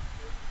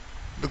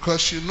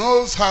 because she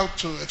knows how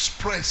to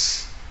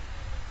express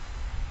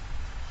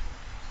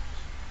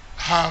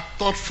her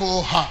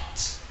thoughtful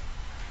heart.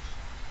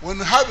 When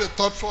you have a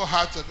thoughtful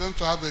heart, you're going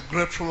to have a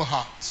grateful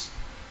heart.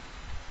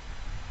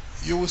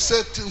 You will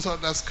say things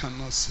others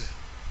cannot say.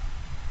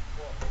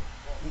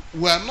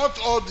 We are not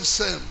all the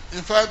same.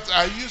 In fact,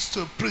 I used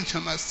to preach,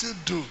 and I still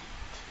do.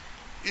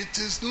 It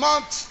is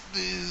not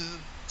the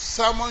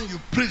sermon you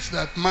preach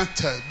that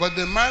matters, but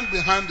the man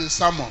behind the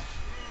sermon.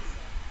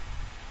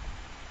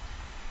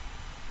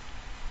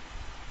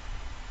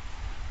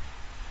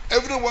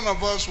 Every one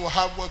of us will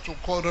have what we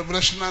call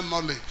revelational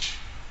knowledge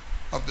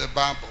of the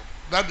Bible.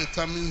 That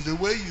determines the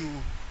way you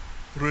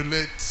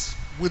relate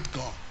with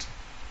God.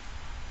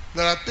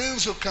 There are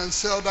things you can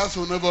say others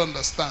will never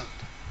understand.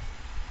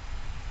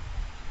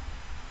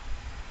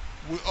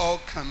 We all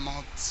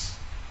cannot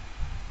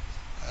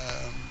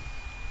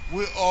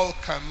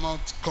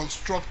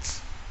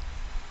construct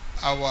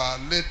our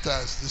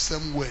letters the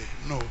same way.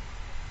 No.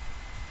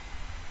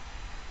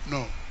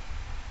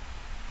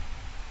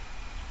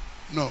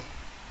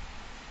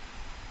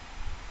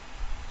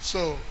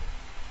 So,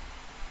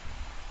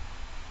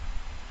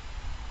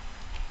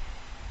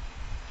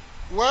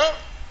 well,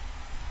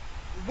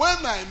 when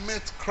I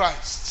met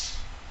Christ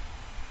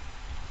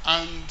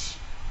and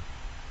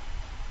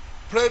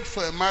prayed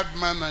for a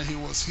madman and he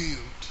was healed,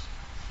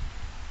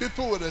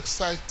 people were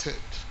excited.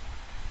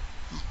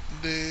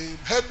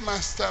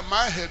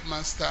 My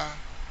headmaster,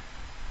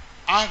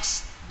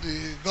 asked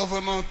the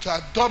governor to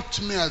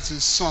adopt me as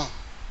his son.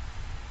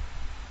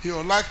 He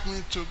would like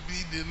me to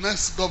be the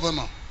next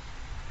governor.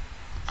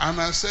 And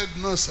I said,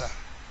 no, sir.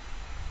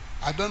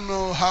 I don't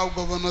know how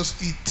governors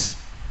eat.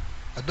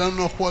 I don't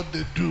know what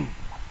they do.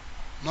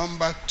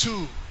 Number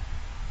 2,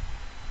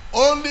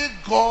 only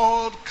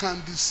God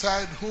can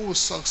decide who will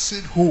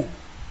succeed who.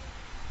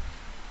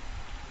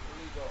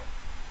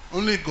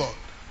 Only God.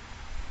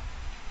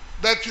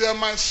 That you are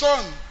my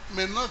son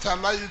may not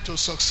allow you to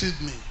succeed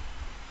me.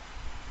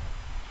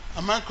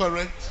 Am I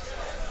correct?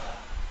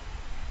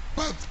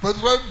 But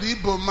what the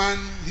Igbo man,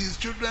 his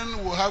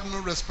children will have no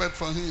respect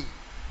for him.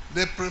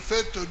 They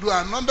prefer to do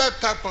another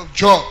type of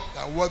job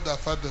than what their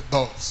father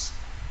does.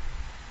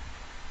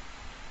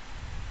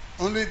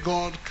 Only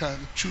God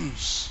can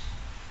choose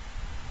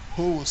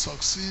who will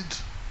succeed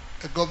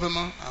a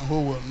governor and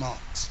who will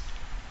not.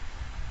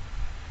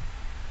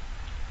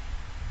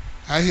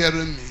 Are you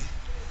hearing me?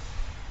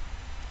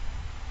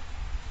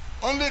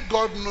 Only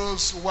God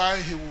knows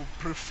why he will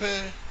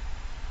prefer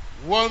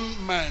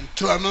one man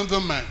to another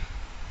man.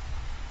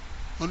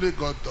 Only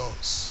God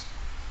does.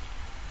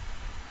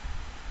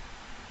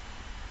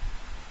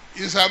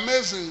 It's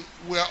amazing.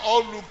 We are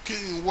all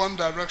looking in one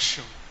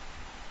direction.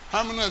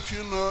 How many of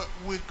you know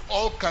we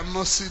all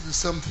cannot see the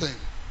same thing?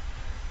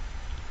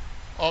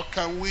 Or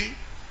can we?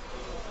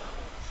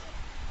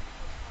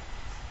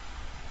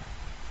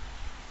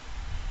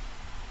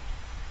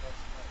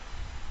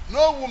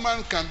 No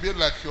woman can be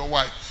like your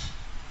wife.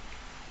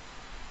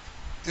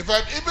 In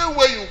fact, even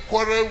when you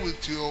quarrel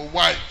with your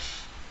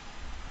wife,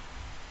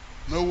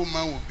 no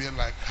woman will be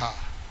like her.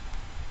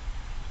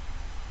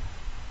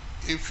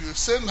 If you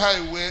send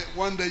her away,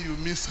 one day you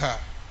miss her.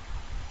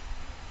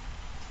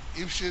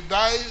 If she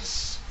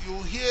dies,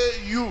 you hear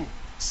you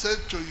say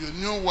to your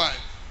new wife,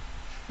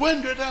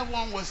 when the other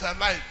one was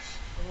alive,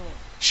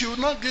 she would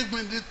not give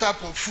me this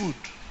type of food.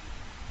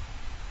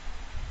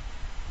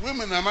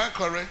 Women, am I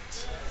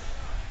correct?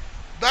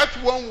 That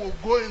one will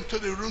go into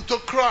the room to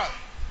cry.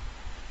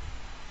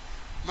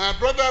 My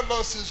brother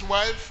lost his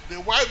wife. The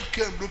wife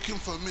came looking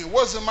for me.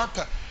 What's the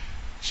matter?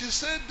 She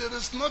said, there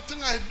is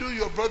nothing I do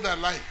your brother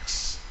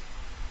likes.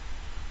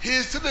 He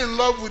is still in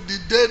love with the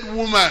dead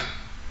woman.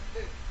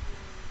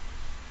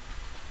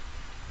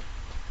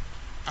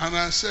 And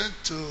I said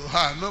to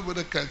her,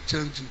 nobody can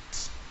change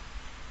it.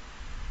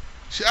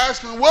 She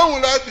asked me, when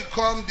will I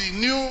become the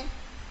new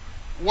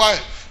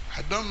wife?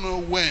 I don't know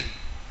when.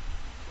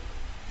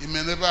 It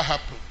may never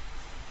happen.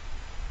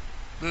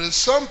 There is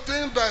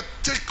something that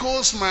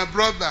tickles my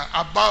brother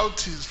about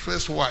his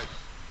first wife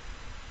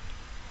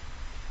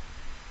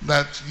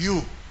that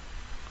you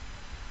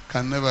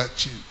can never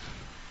achieve.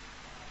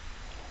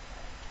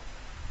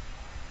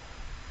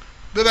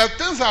 There are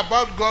things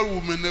about God we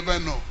may never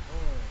know.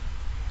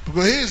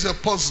 Because he is a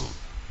puzzle.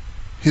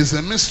 He's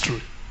a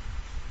mystery.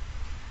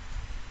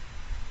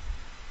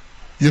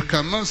 You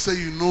cannot say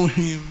you know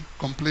him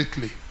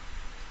completely.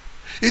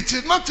 It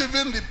is not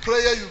even the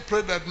prayer you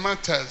pray that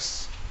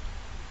matters.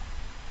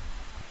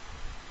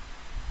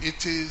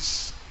 It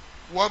is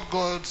what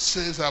God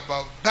says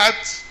about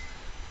that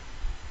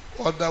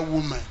other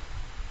woman.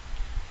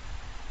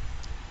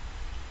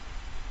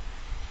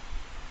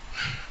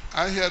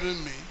 Are you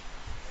hearing me?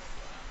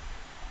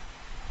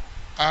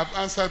 I have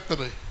answered 3.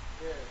 Yes.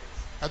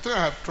 I think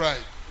I have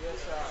tried. Yes,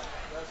 sir.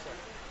 Yes, sir.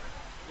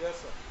 Yes,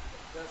 sir.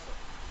 Yes, sir.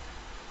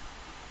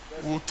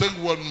 Yes, We'll take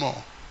one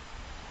more.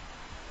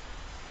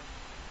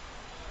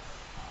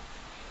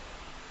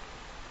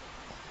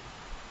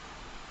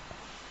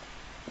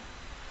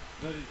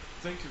 Daddy,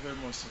 thank you very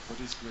much, sir, for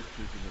this great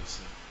privilege,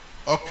 sir.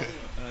 Okay.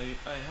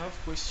 I have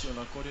a question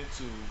according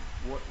to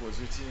what was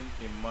written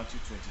in Matthew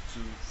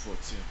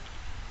 22:14,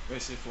 where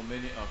it says, for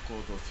many are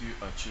called, but few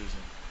are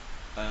chosen.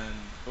 And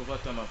over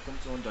time, I've come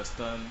to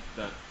understand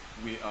that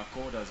we are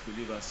called as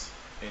believers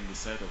in the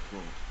sight of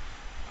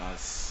God,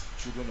 as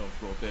children of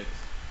God. But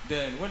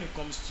then when it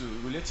comes to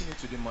relating it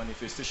to the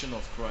manifestation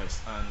of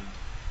Christ and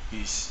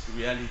his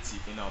reality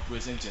in our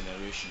present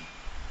generation,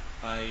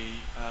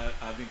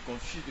 I've been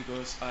confused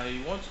because I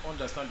want to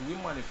understand, do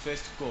we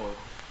manifest God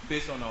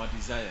based on our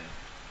desire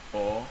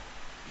or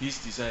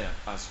his desire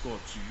as God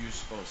to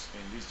use us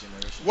in this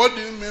generation? What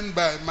do you mean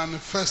by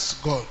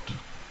manifest God?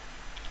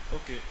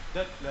 Okay,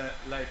 that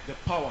like the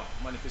power,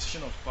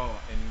 manifestation of power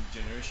in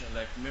generation,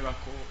 like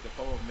miracle, the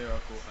power of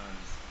miracle and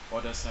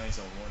other signs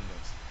and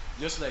wonders.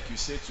 Just like you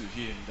said to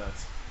him that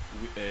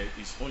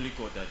it's only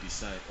God that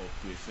decide or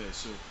prefer.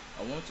 So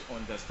I want to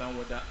understand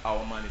whether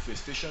our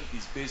manifestation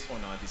is based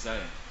on our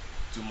desire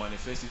to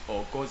manifest it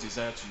or God's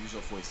desire to use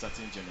it for a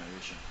certain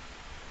generation.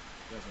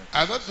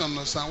 I don't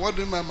understand. What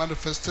do you mean by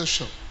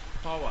manifestation?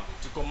 Power,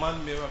 to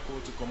command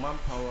miracle, to command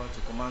power,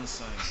 to command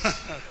signs.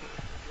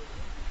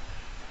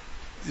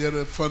 You're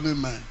a funny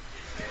man.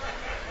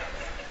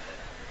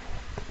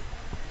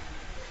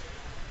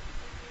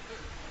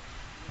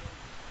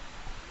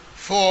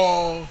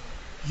 For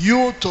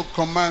you to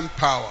command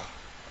power,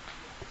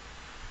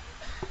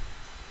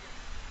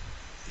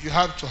 you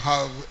have to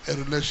have a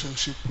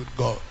relationship with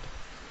God.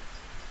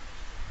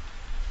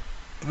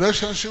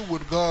 Relationship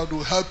with God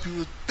will help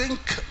you think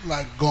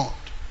like God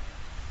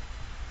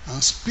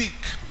and speak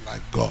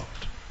like God.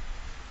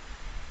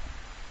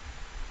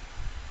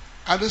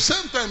 At the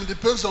same time, it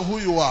depends on who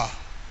you are.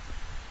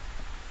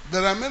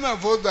 There are many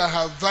of us that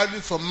have value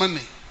for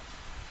money.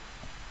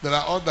 There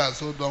are others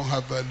who don't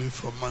have value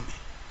for money.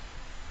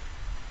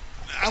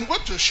 I'm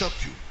going to shock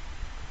you.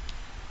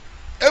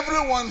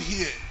 Everyone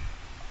here,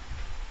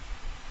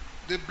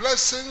 the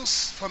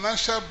blessings,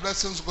 financial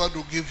blessings God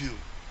will give you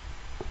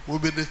will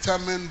be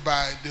determined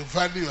by the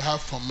value you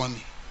have for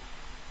money.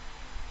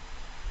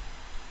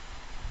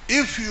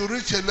 If you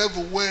reach a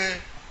level where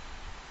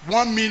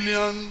 1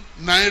 million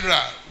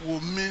naira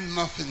will mean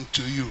nothing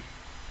to you,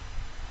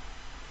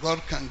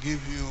 God can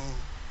give you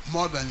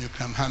more than you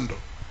can handle.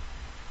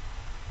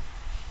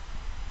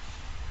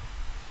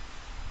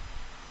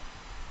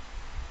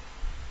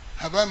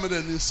 Have I made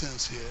any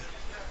sense here?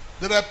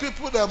 There are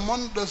people that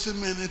money doesn't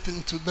mean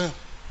anything to them.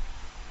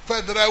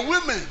 But there are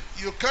women,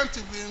 you can't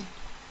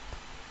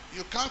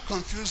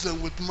confuse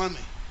them with money.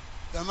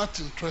 They're not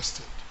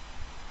interested.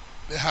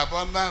 They have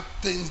other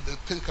things they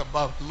think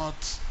about, not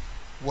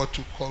what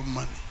you call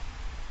money.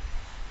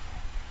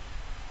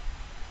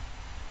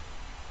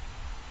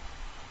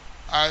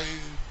 I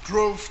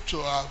drove to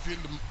our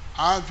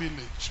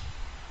village.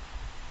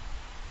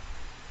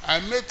 I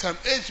met an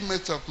age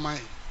mate of mine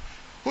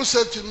who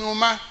said to me,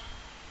 "Ma,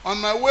 on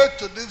my way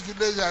to this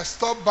village, I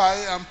stopped by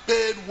and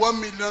paid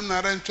 1 million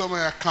naira into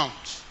my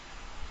account.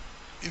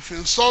 If you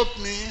insult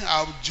me,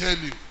 I'll jail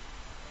you."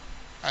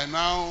 I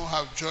now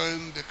have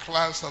joined the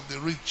class of the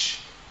rich.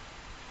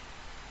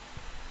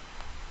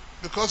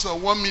 Because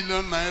of 1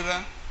 million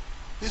naira?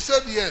 He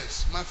said,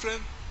 yes, my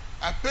friend,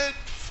 I paid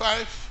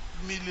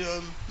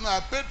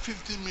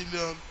 50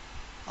 million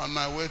on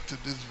my way to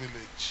this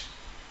village.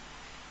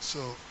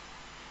 So,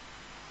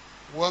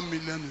 1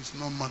 million is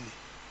no money.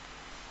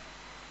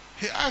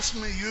 He asked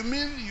me, you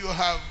mean you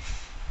have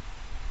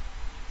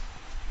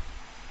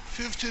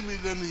 50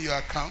 million in your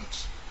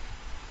account?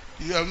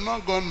 You have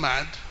not gone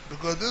mad?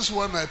 Because this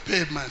one I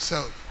paid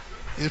myself.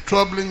 It's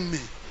troubling me.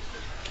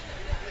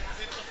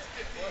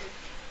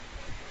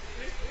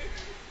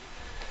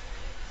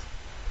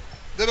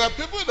 There are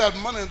people that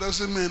money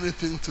doesn't mean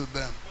anything to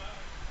them.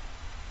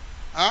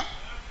 Huh?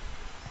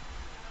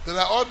 There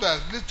are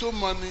others, little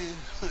money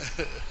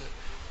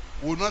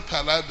will not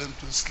allow them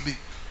to sleep.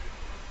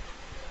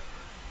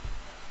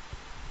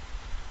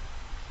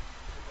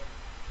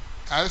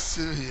 I'm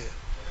still here.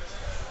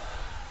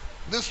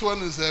 This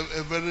one is a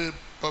very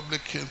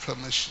public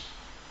information.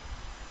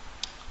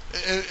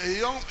 A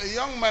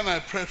young man I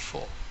prayed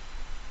for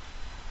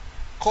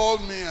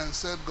called me and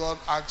said God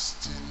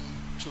asked him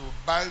to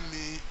buy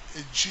me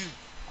a Jeep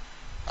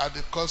at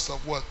the cost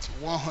of what?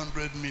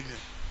 100 million.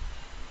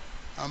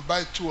 And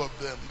buy 2 of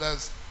them,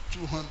 that's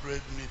 200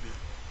 million.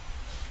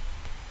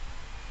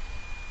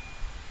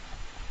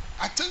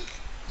 I think,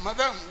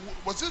 madam,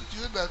 was it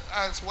you that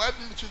asked, why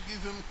didn't you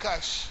give him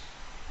cash?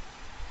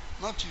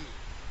 Not you.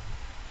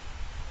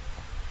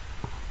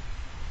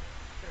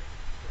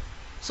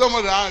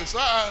 Somebody asked,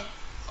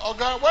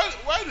 Oga,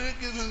 why did you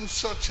give him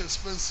such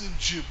expensive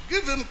Jeep?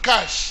 Give him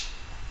cash.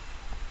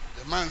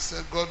 The man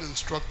said, God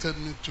instructed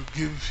me to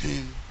give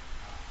him,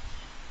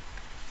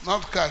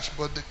 not cash,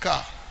 but the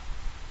car.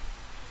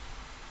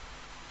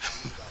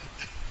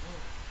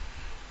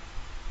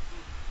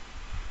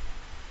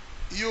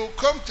 You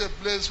come to a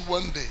place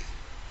one day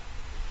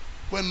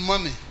when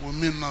money will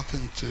mean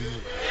nothing to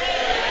you.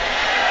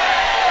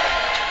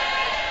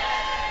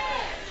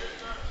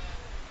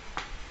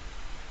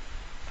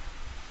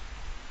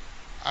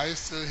 Are you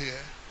still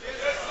here?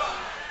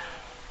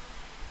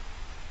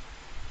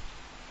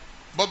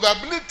 But the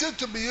ability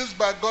to be used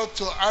by God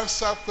to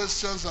answer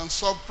questions and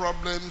solve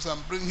problems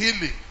and bring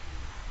healing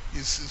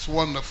is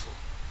wonderful.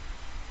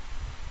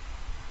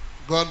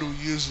 God will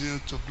use you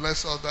to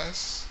bless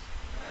others.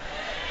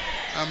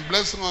 And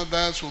blessing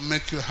others will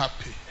make you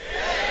happy.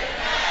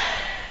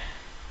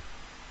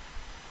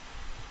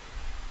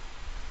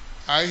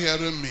 Are you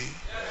hearing me?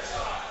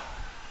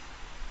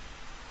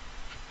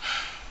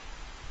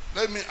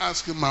 Let me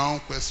ask you my own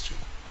question.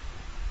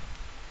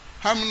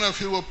 How many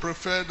of you will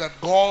prefer that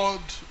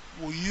God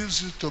will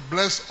use you to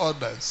bless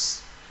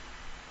others?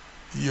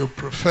 You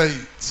prefer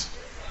it.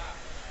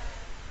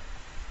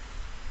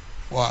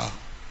 Wow.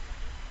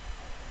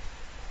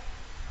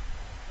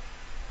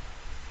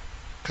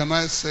 Can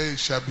I say it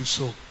shall be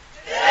so?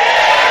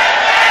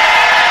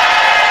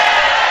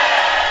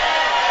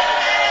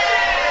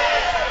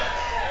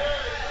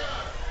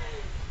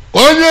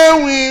 Onye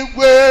nwe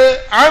igwe,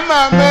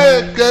 ana m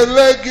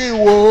ekele gị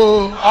wo.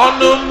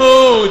 Ọnụ m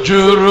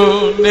juru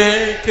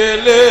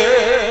n'ekele.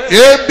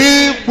 Ebe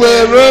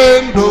ikwere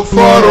ndụ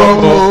fọrọ m.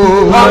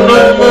 Ọnụ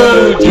m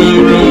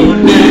juru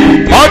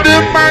n'ekele. Ọ dị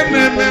mma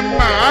n'ime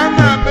mma,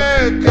 ana m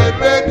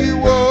ekele gị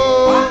wo.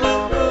 Ọnụ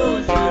m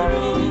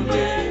juru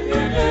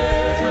n'ekele.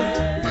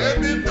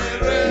 Ebe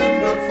ikwere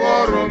ndụ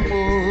fọrọ m.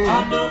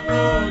 Ọnụ m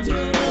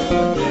juru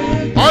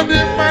n'ekele. Ọ dị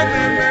mma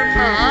n'ime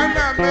mma,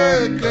 ana m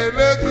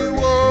ekele gị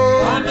wo.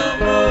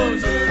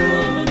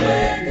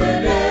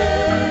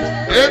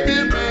 Ebi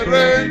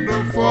mere ndụ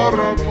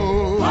fọrọ m.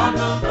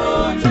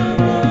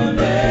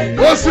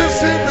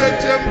 Osisi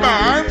na-eche mba,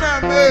 ana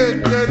m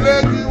ekele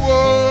gị wo.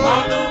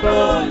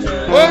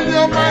 Onye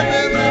ọma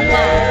na-eme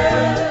mma,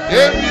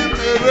 ebi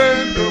mere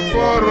ndụ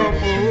fọrọ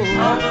m.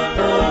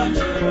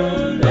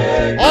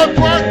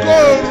 Ọtụ aka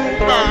oru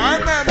mba,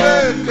 ana m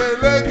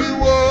ekele gị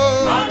wo.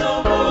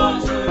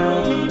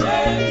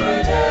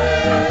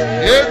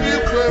 Ebi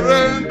kwere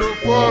ndụ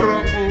fọrọ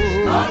m.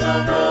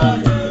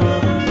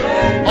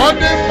 Ọ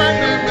dị mma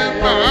n'ime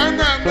mma,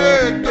 ana m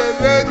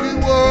ekele gị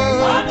wo.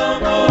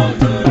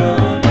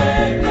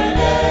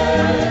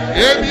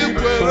 Ebi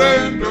kwere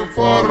ndụ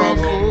fọrọ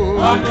m.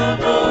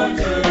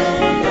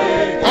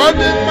 Ọ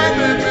dị mma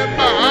n'ime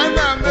mma,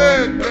 ana m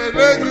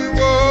ekele gị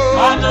wo.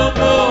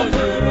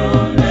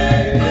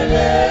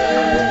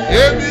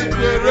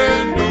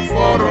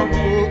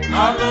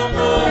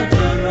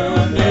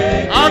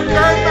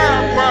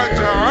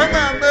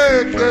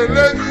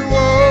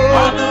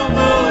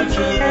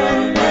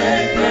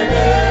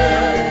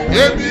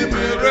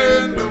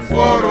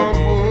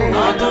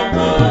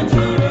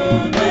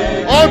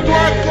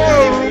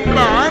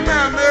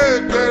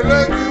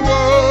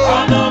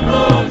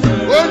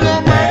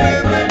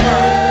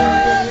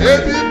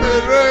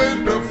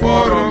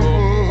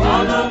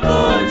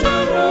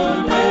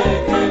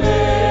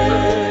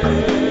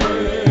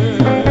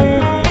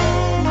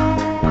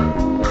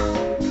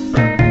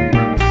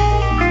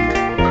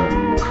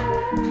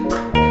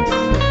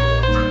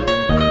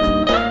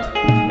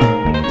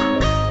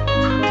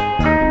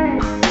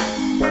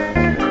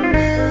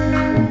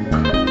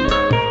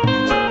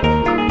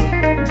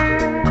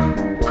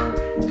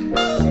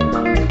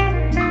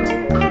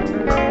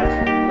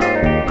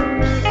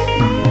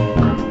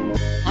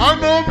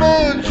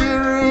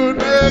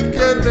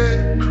 n'ekele,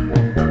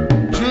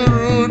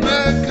 juru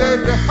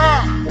n'ekele, ha,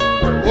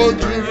 o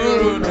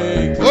juru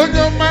n'ekele.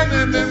 Onye ọma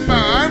na-eme mma,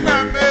 ana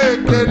m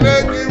ekele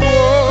gị wo.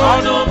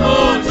 Ọnụ m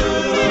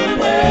juru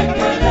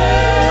n'ekele.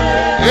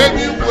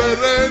 Ebi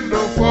were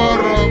ndụ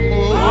fọrọ m.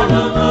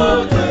 Ọnụ m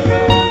juru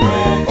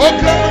n'ekele.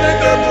 Oke mmiri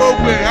na-ebu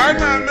ogbe,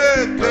 ana m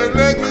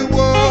ekele gị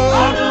wo.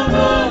 Ọnụ m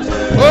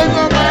juru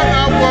Onye ọma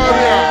na-agwọ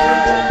ọrịa,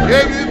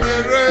 ebi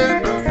mere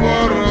ndụ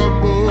fọrọ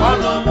m.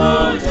 Ọnụ m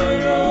juru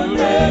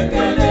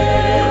n'ekele.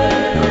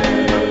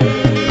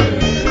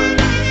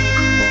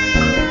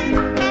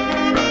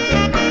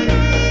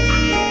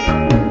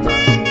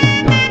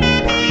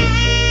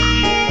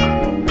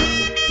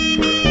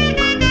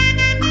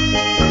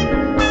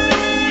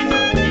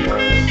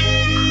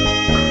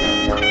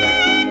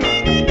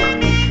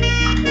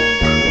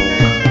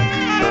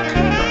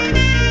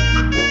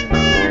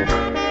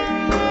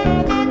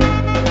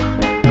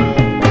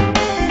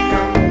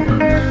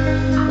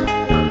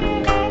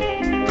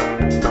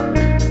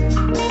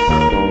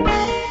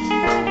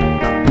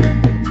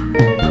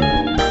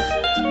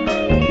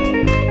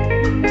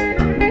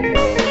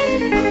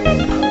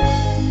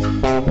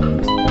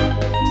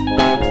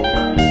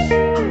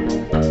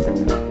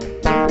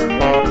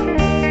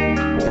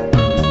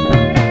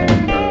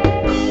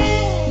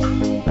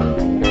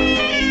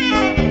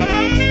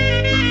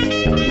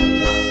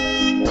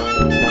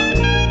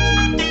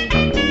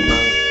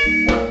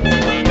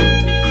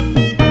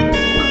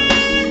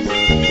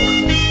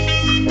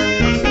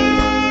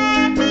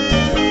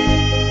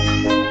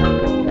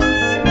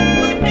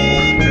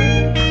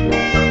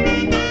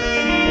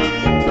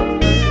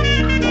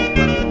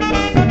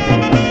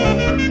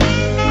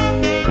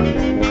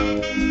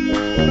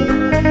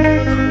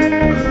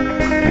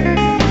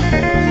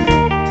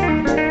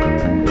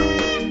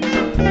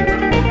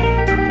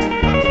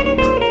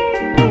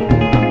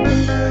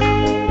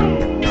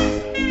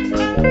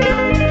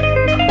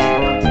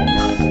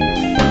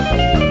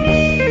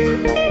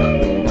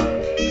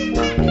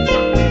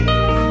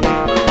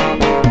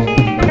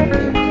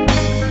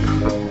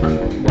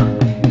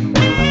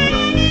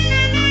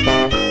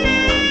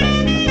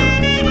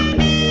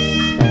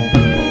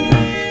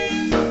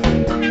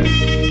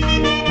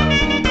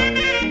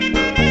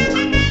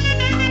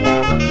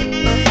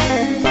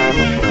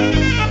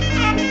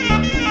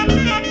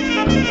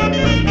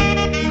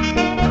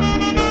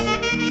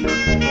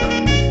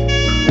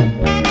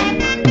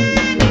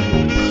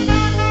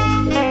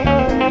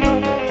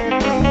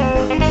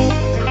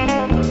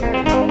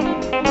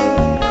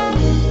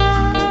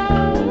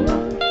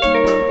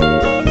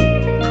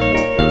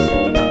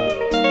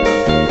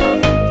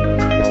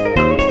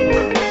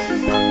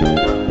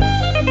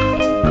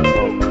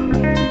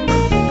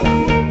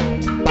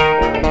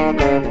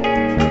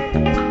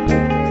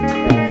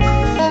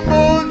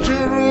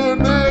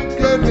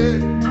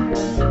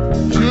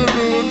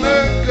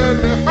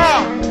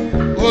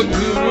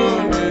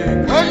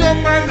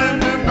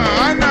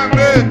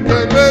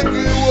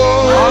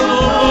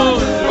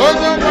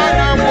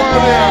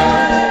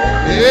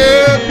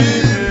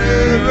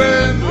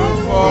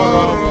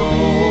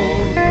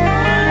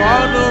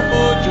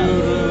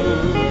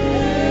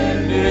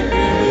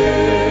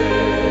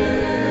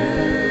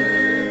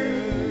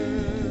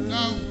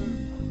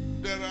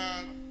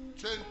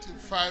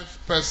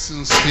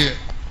 Persons here.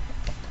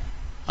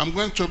 I'm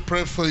going to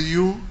pray for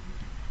you.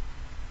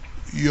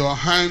 Your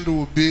hand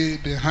will be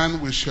the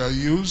hand we shall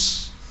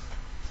use,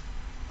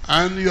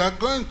 and you are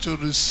going to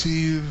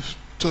receive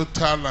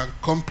total and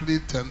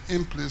complete and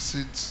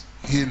implicit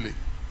healing.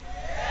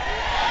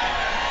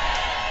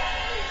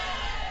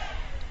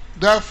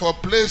 Therefore,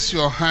 place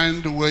your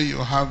hand where you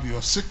have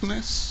your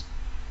sickness,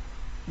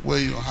 where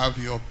you have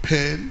your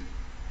pain,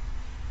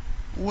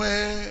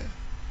 where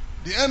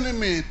the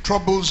enemy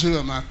troubles you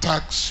and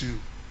attacks you,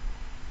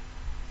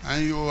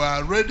 and you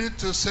are ready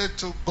to say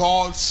to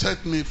God,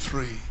 set me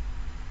free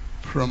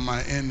from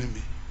my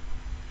enemy.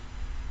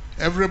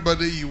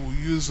 Everybody, you will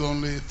use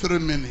only 3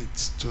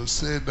 minutes to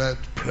say that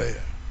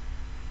prayer.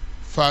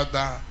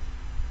 Father,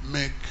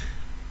 make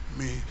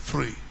me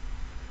free,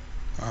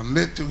 and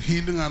let your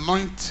healing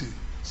anointing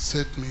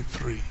set me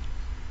free.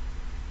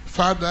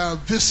 Father,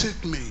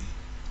 visit me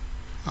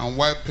and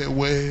wipe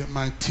away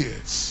my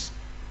tears.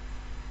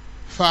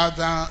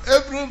 Father,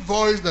 every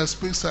voice that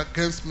speaks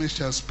against me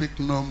shall speak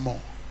no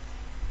more.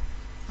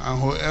 And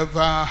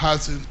whoever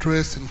has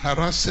interest in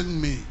harassing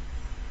me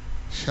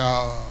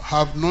shall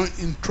have no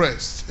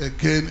interest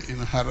again in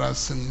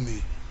harassing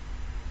me.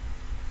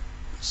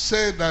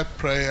 Say that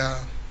prayer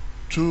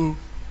 2-3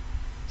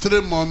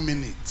 more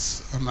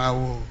minutes, and I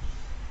will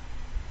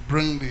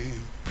bring the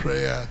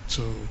prayer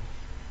to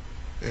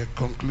a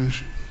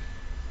conclusion.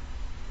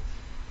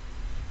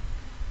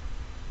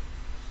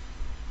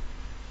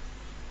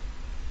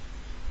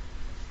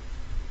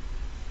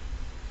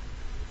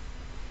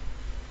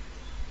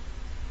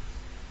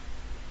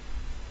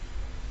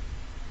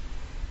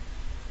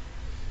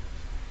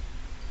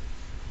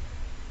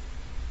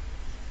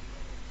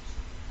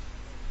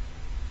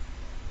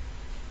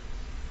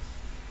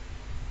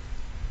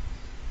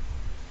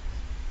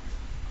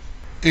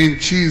 In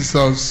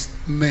Jesus'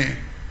 name.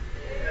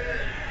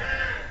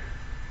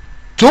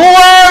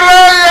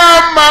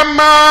 Tuaraya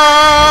mama.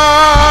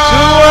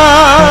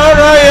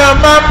 Tuaraya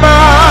mama.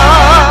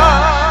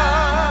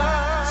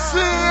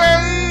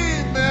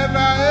 See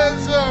mera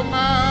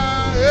ezoma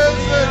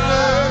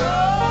ezele.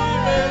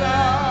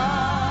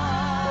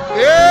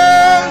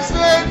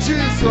 Eze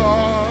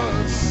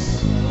Jesus.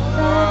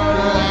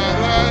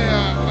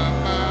 Tuaraya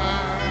mama.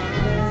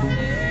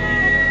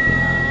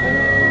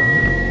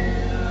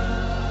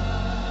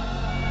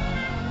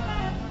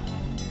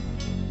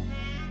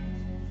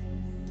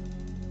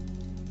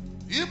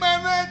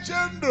 Imana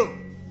chendo.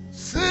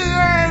 See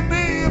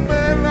me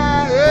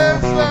mera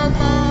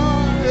ezoma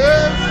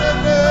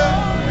ezele.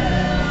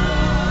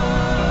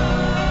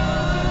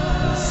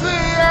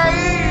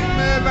 See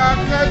mera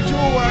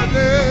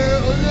kajuale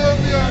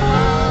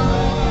oyobiama.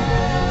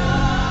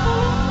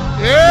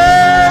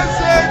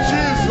 Eze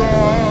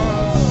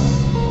Jesus.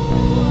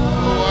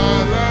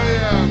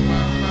 Tuaraya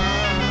mama.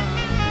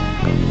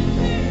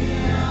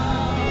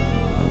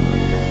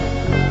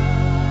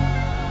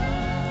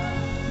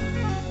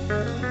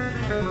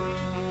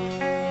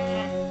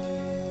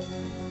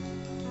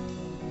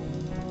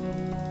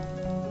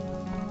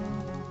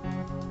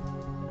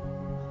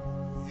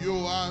 You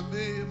are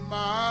the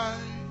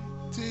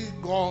mighty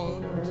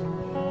God,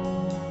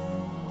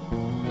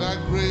 the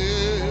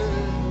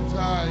great I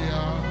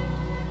am.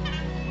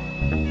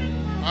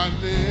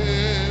 Hallelujah.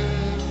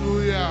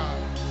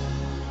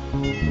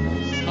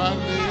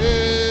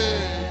 Hallelujah.